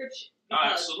a prescription.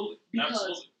 Absolutely.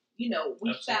 Because,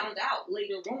 we found out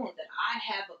later on that I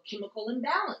have a chemical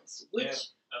imbalance, which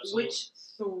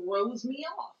throws me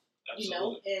off.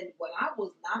 Absolutely. And when I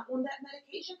was not on that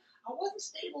medication, I wasn't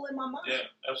stable in my mind. Yeah,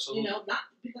 absolutely. Not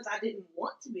because I didn't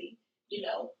want to be,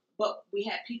 but we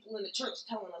had people in the church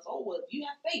telling us, oh, well, if you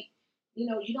have faith, you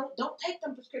don't take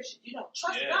them prescriptions.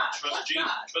 Trust God. Trust Jesus.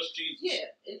 God. Trust Jesus.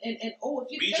 Yeah. And if your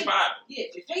read faith, your Bible. Yeah,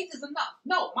 if your faith is enough.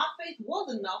 No, my faith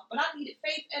was enough, but I needed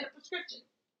faith and a prescription.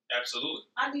 Absolutely.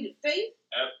 I needed faith.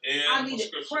 I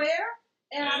needed prayer,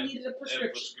 and I needed a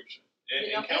prescription.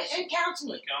 And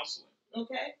counseling.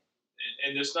 Okay.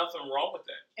 And there's nothing wrong with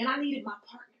that. And I needed my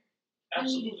partner.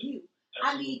 Absolutely. I needed you.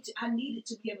 Absolutely. I needed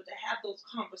to be able to have those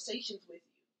conversations with you.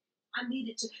 I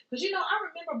needed to, because I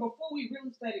remember before we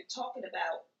really started talking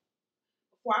about,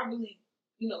 before I really,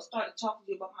 started talking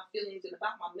to you about my feelings and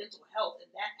about my mental health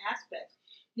and that aspect,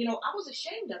 I was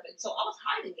ashamed of it. So I was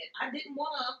hiding it. I didn't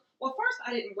want to, well, first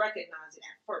I didn't recognize it.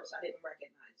 At first I didn't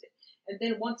recognize it. And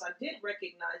then once I did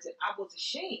recognize it, I was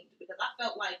ashamed, because I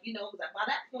felt like, by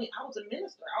that point I was a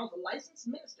minister. I was a licensed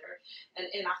minister.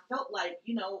 And I felt like,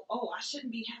 oh, I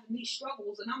shouldn't be having these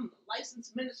struggles, and I'm a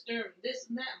licensed minister and this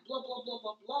and that and blah, blah, blah,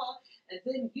 blah, blah. And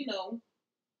then,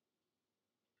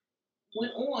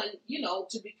 went on,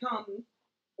 to become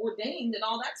ordained and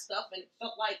all that stuff, and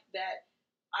felt like that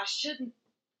I shouldn't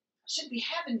be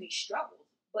having these struggles.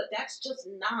 But that's just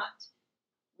not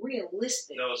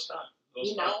realistic. No, it's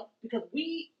not. Because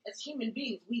we, as human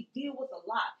beings, we deal with a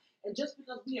lot. And just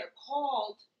because we are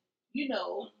called,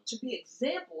 to be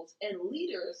examples and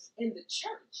leaders in the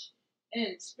church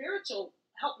and spiritual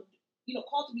help,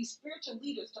 called to be spiritual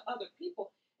leaders to other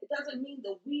people, it doesn't mean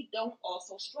that we don't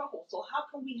also struggle. So how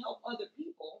can we help other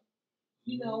people,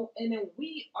 and then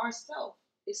we ourselves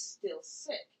is still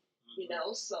sick,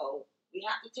 so we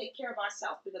have to take care of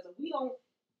ourselves, because if we don't,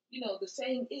 the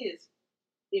saying is,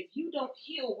 if you don't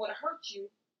heal what hurt you,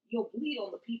 you'll bleed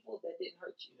on the people that didn't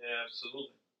hurt you. Yeah,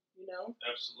 absolutely.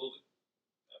 Absolutely.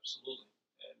 Absolutely.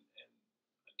 And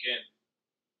again,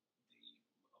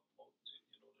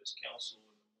 there's counsel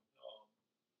and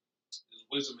there's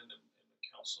wisdom in the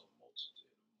counsel,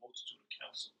 multitude of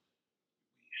counsel.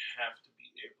 We have to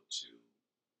be able to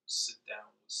sit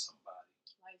down with somebody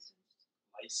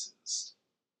licensed,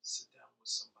 sit down with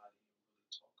somebody and really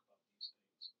talk about these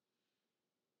things.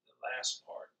 The last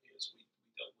part is we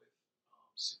dealt with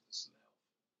sickness and health,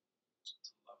 to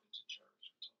love and to cherish.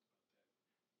 We talked about that.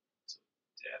 To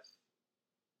death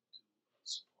do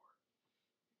us part.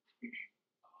 We can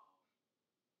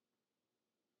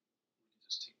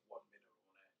just take 1 minute on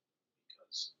that,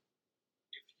 because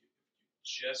if you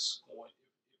just going,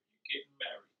 if you're getting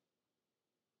married,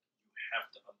 you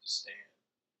have to understand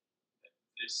that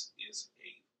this is a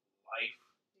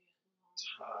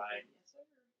lifetime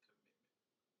commitment.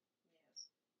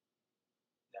 Yes.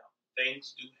 Now,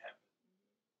 things do happen,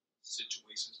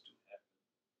 situations do happen,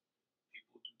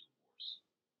 people do divorce,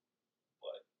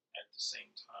 but at the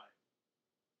same time,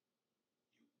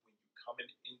 when you're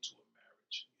coming into a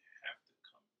marriage, you have to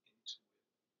come into it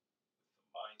with the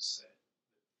mindset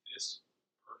that this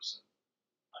person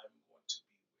I'm going to be with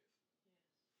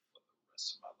for the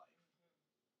rest of my life.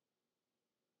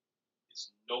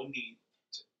 There's no need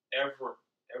to ever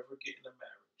get in a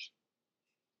marriage,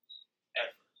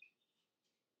 ever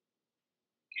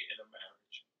get in a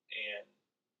marriage, and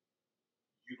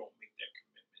you don't make that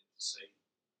commitment to say,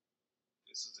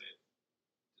 this is it,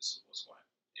 this is what's going to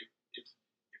happen. If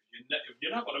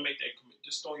you're not going to make that commitment,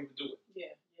 just don't even do it.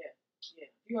 Yeah.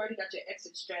 You already got your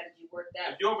exit strategy worked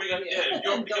out. If you already got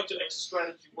your exit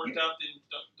strategy worked out, then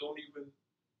don't even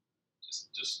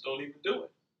don't even do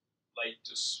it. Like,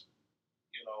 just,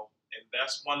 and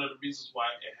that's one of the reasons why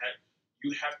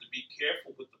you have to be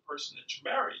careful with the person that you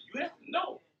marry. You have to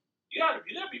know. You gotta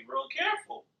be real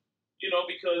careful.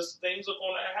 Because things are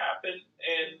going to happen,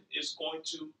 and it's going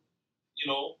to,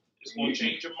 it's going to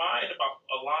change your mind about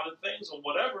a lot of things or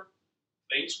whatever.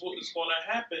 Things is going to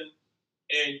happen,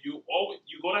 and you're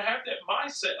going to have that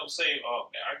mindset of saying, "Oh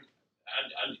man, I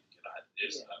need to get out of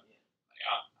this.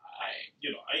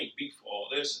 I ain't beat for all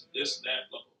this, and that,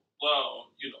 blah blah blah.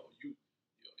 You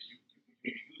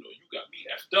got me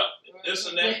effed up, and this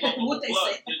and that, blah blah blah. They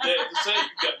say you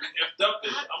got me effed up,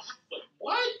 and I'm like,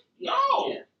 what?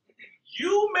 No,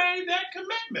 you made that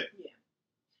commitment. Yeah.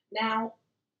 Now,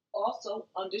 also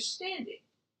understanding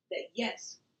that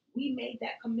yes, we made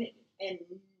that commitment, and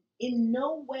in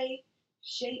no way,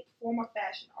 shape, form, or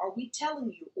fashion are we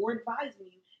telling you or advising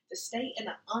you to stay in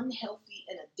an unhealthy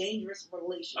and a dangerous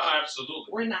relationship.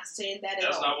 Absolutely. We're not saying that at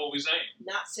all. That's not what we're saying.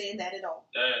 Not saying that at all.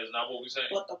 That is not what we're saying.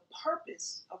 But the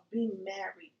purpose of being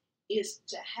married is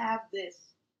to have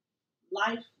this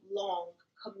lifelong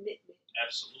commitment.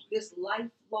 Absolutely. This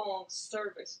lifelong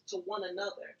service to one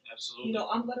another. Absolutely.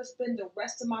 I'm going to spend the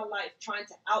rest of my life trying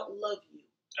to outlove you.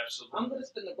 Absolutely. I'm going to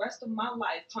spend the rest of my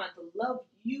life trying to love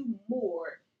you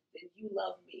more than you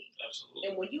love me. Absolutely.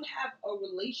 And when you have a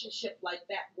relationship like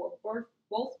that where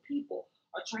both people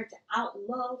are trying to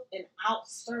outlove and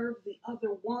outserve the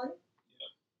other one,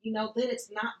 then it's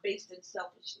not based in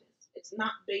selfishness. It's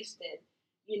not based in,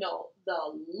 the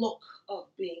look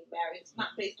of being married. It's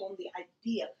not based on the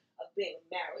idea of being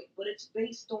married, but it's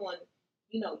based on,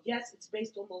 yes, it's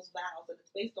based on those vows, and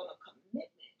it's based on a commitment,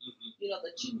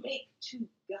 that you make to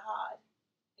God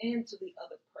and to the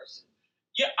other person.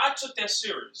 Yeah, I took that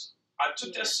serious.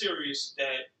 That serious,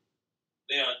 that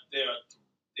there are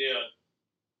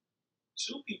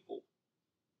two people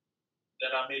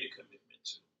that I made a commitment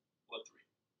to. Well,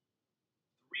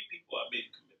 three people I made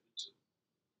a commitment to.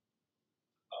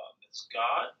 That's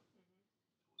God, who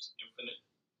is infinite,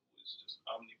 who is just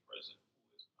omnipresent,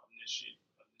 who is omniscient.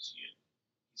 He's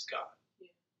God.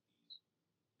 Yeah. He's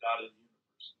God of the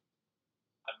universe.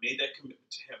 I made that commitment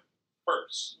to Him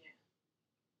first. Yeah.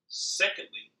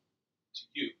 Secondly, to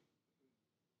you,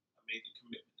 I made the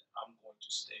commitment that I'm going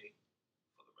to stay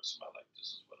for the rest of my life.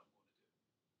 This is what I'm going to do.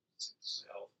 Sickness,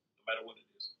 health, no matter what it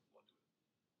is, I'm going to do it.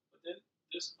 But then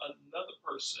there's another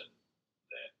person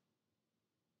that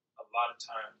a lot of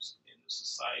times in the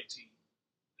society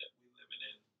that we live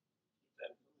in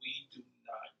that we do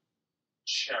not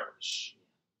cherish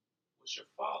was your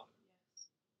father.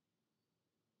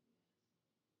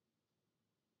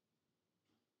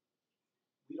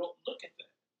 we don't look at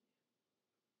that.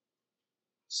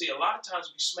 See, a lot of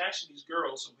times we smashing these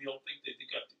girls and we don't think that they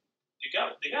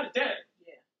got a dad.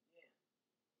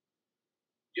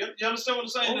 You understand what I'm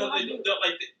saying? Oh,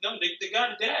 They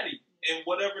got a daddy and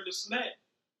whatever this and that.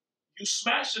 You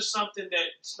smash at something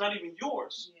that's not even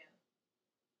yours. Yeah.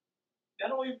 That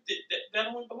don't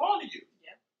even belong to you.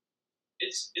 Yeah.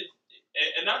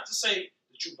 And not to say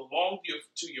that you belong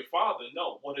to your father.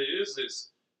 No, what it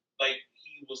is like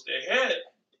he was the head.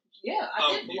 Yeah, I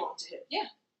did belong to him. Yeah.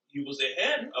 He was the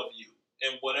head of you,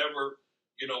 and whatever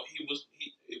he was.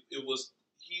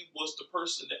 He was the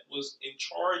person that was in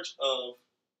charge of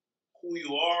who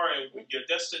you are and your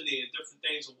destiny and different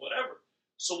things and whatever.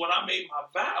 So when I made my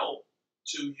vow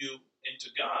to you and to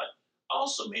God, I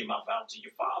also made my vow to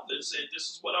your father and said, "This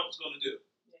is what I was going to do."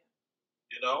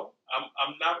 Yeah.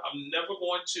 I'm never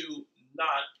going to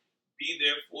not be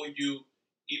there for you,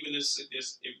 even in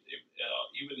sickness,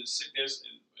 even in sickness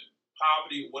and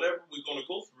poverty, whatever we're going to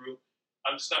go through.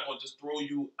 I'm just not going to just throw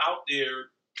you out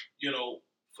there,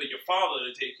 for your father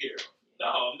to take care of.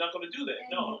 No, I'm not going to do that.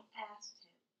 And no.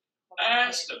 I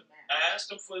asked him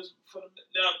for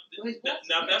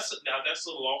now that's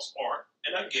a lost art,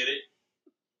 and I get it.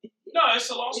 No, it's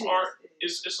a lost art.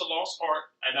 It's a lost art,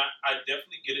 and I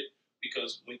definitely get it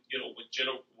because when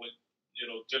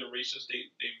generations they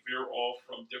veer off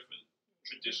from different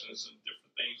traditions and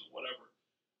different things or whatever.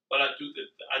 But I do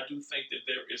think that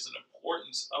there is an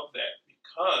importance of that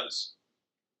because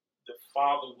the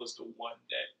father was the one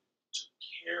that took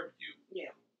care of you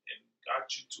and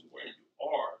got you to where you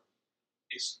are.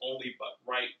 It's only but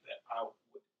right that I would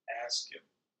ask him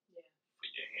for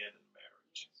your hand in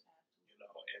marriage,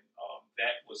 and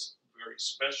that was very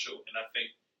special, and I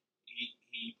think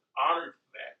he honored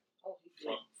that from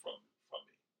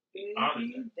me. He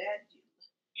honored that.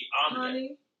 He honored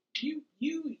that. You.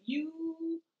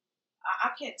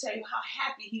 I can't tell you how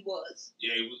happy he was.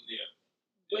 Yeah, he was.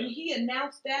 Yeah. When he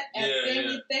announced that at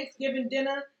family Thanksgiving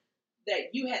dinner,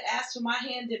 that you had asked for my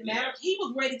hand in marriage, he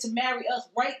was ready to marry us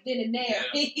right then and there.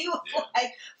 Yeah. He was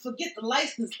like, forget the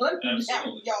license, let me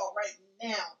marry y'all right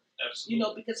now.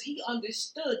 Absolutely. Because he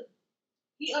understood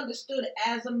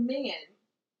as a man,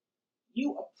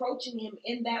 you approaching him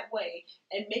in that way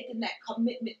and making that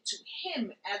commitment to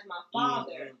him as my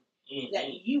father,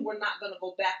 that you were not going to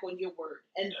go back on your word.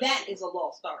 And that is a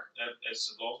lost art.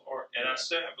 That's a lost art. And I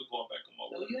still haven't gone back on my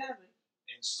word. No, you haven't.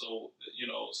 And so,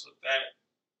 so that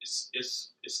it's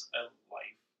a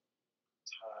lifetime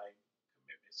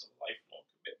commitment. It's a lifelong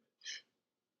commitment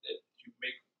that you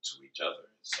make to each other.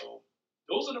 And so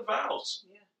those are the vows.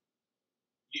 Yeah.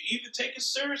 You either take it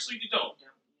seriously or you don't.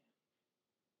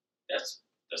 That's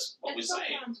what we're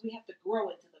saying. Sometimes we have to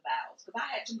grow into the vows. Because I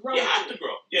had to grow into it. You have to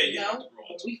grow. Yeah, you have to grow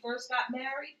into it. When we first got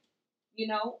married,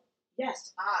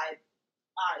 yes, I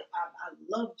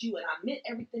loved you and I meant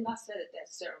everything I said at that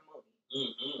ceremony.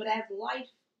 Mm-hmm. But as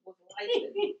life was life,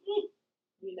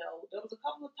 there was a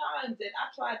couple of times that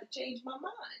I tried to change my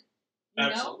mind.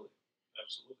 Absolutely.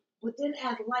 But then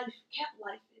as life kept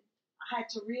life, I had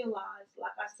to realize,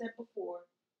 like I said before,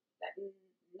 that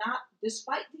not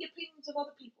despite the opinions of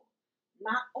other people,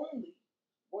 not only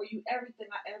were you everything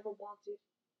I ever wanted,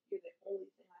 you're the only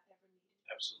thing I ever needed.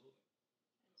 Absolutely.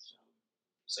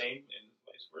 Same and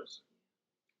vice versa.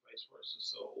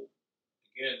 So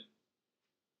again,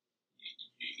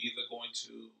 you're either going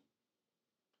to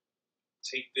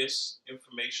take this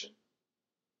information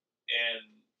and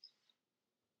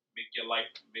make your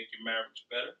marriage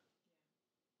better,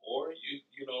 or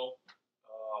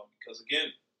because again,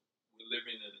 we're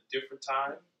living in a different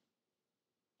time.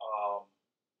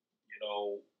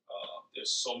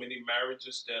 There's so many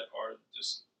marriages that are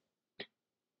just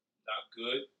not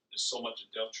good. There's so much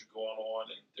adultery going on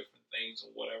and different things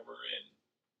and whatever. And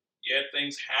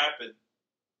things happen,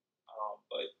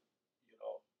 but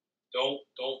don't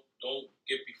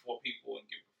get before people and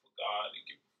get before God and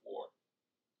get before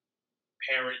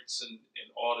parents and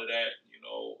all of that, and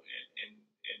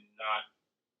not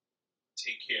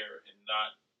take care and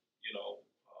not,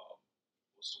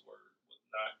 what's the word?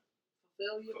 Not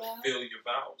fulfill your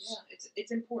vows. Yeah, it's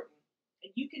important.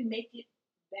 And you can make it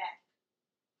back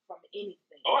from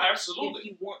anything. Oh, absolutely. If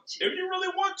you want to. If you really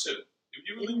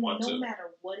want to. No matter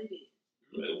what it is.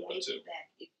 You really want to. Make it back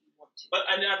if you want to. But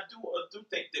I do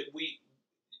think that we,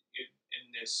 in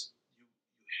this, you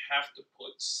have to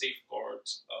put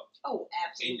safeguards up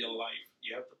absolutely. in your life.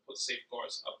 You have to put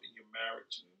safeguards up in your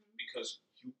marriage because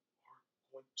you are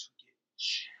going to get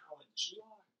challenged. You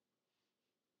are.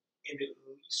 In at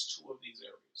least two of these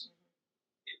areas.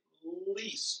 At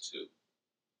least two.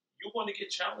 You're going to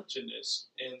get challenged in this,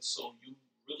 and so you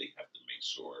really have to make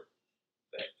sure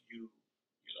that you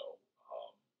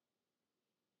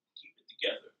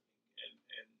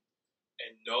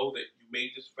know that you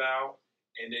made this vow,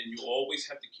 and then you always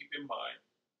have to keep in mind,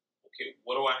 okay,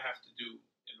 what do I have to do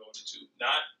in order to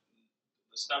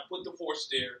let's not put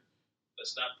divorce there.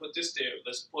 Let's not put this there.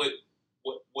 Let's put,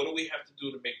 what do we have to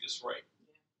do to make this right?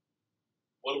 Yeah.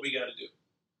 What do we got to do?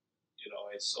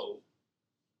 And so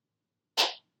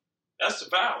that's the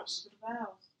vows.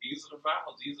 These are the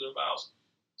vows.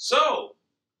 So,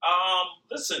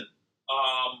 listen,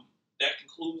 that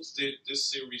concludes this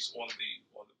series on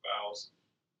the vows.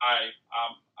 I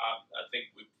think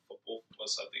for both of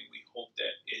us, I think we hope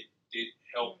that it did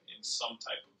help in some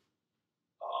type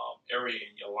of area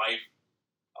in your life.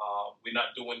 We're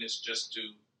not doing this just to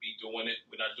be doing it.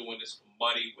 We're not doing this for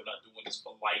money. We're not doing this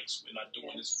for likes. We're not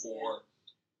doing this for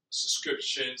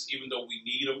subscriptions, even though we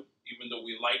need them, even though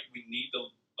we need the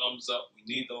thumbs up, we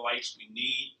need the likes, we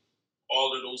need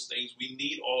all of those things. We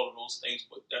need all of those things,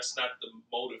 but that's not the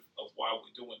motive of why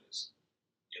we're doing this.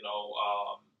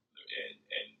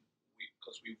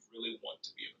 Because we really want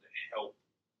to be able to help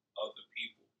other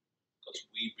people, because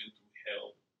we've been through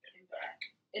hell and back.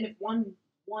 And if one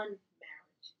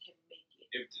marriage can make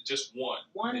it, if just one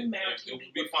marriage can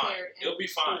be fine. It'll be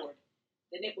fine.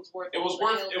 Then it was worth. It was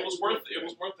worth the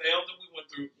hell that we went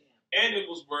through, and it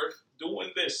was worth doing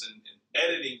this and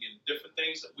editing and different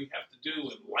things that we have to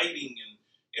do, and lighting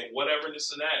and whatever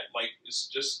this and that. Like it's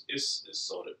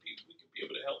so that we can be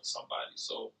able to help somebody.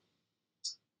 So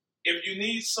if you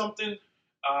need something,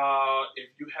 if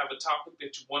you have a topic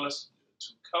that you want us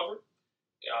to cover,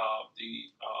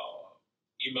 the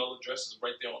email address is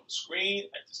right there on the screen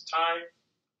at this time.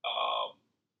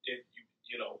 If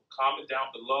you comment down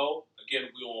below. Again,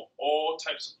 we're on all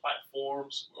types of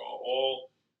platforms. We're on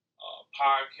all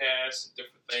podcasts and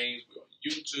different things. We're on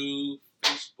YouTube,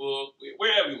 Facebook.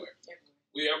 We're everywhere.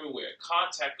 We're everywhere.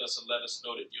 Contact us and let us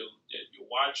know that you're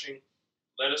watching.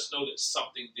 Let us know that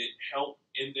something did help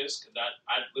in this. Because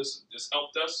listen, this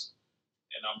helped us,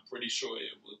 and I'm pretty sure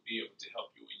it will be able to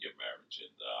help you in your marriage.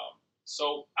 And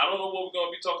so I don't know what we're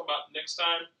going to be talking about next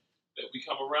time that we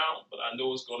come around, but I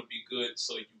know it's going to be good.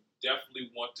 So you definitely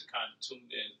want to kind of tune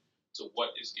in to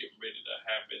what is getting ready to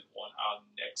happen on our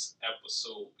next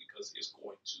episode, because it's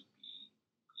going to be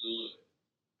good.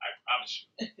 I promise you.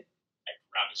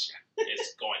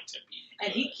 It's going to be good.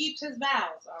 And he keeps his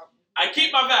vows. I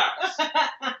keep my vows.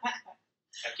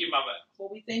 Well,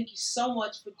 we thank you so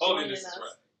much for joining us.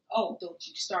 Right. Oh, don't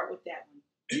you start with that one.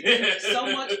 Thank you so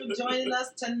much for joining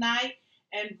us tonight.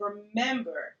 And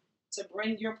remember to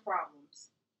bring your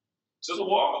problems to the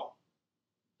wall.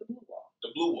 The blue wall. The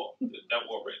blue wall. That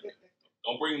wall right there.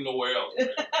 Don't bring them nowhere else.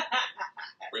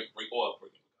 Right? bring oil.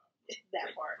 Bring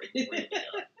that part. Bring but you can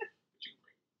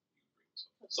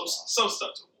bring some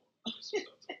stuff to the wall.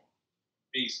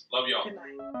 Peace. Love y'all. Good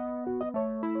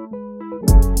night.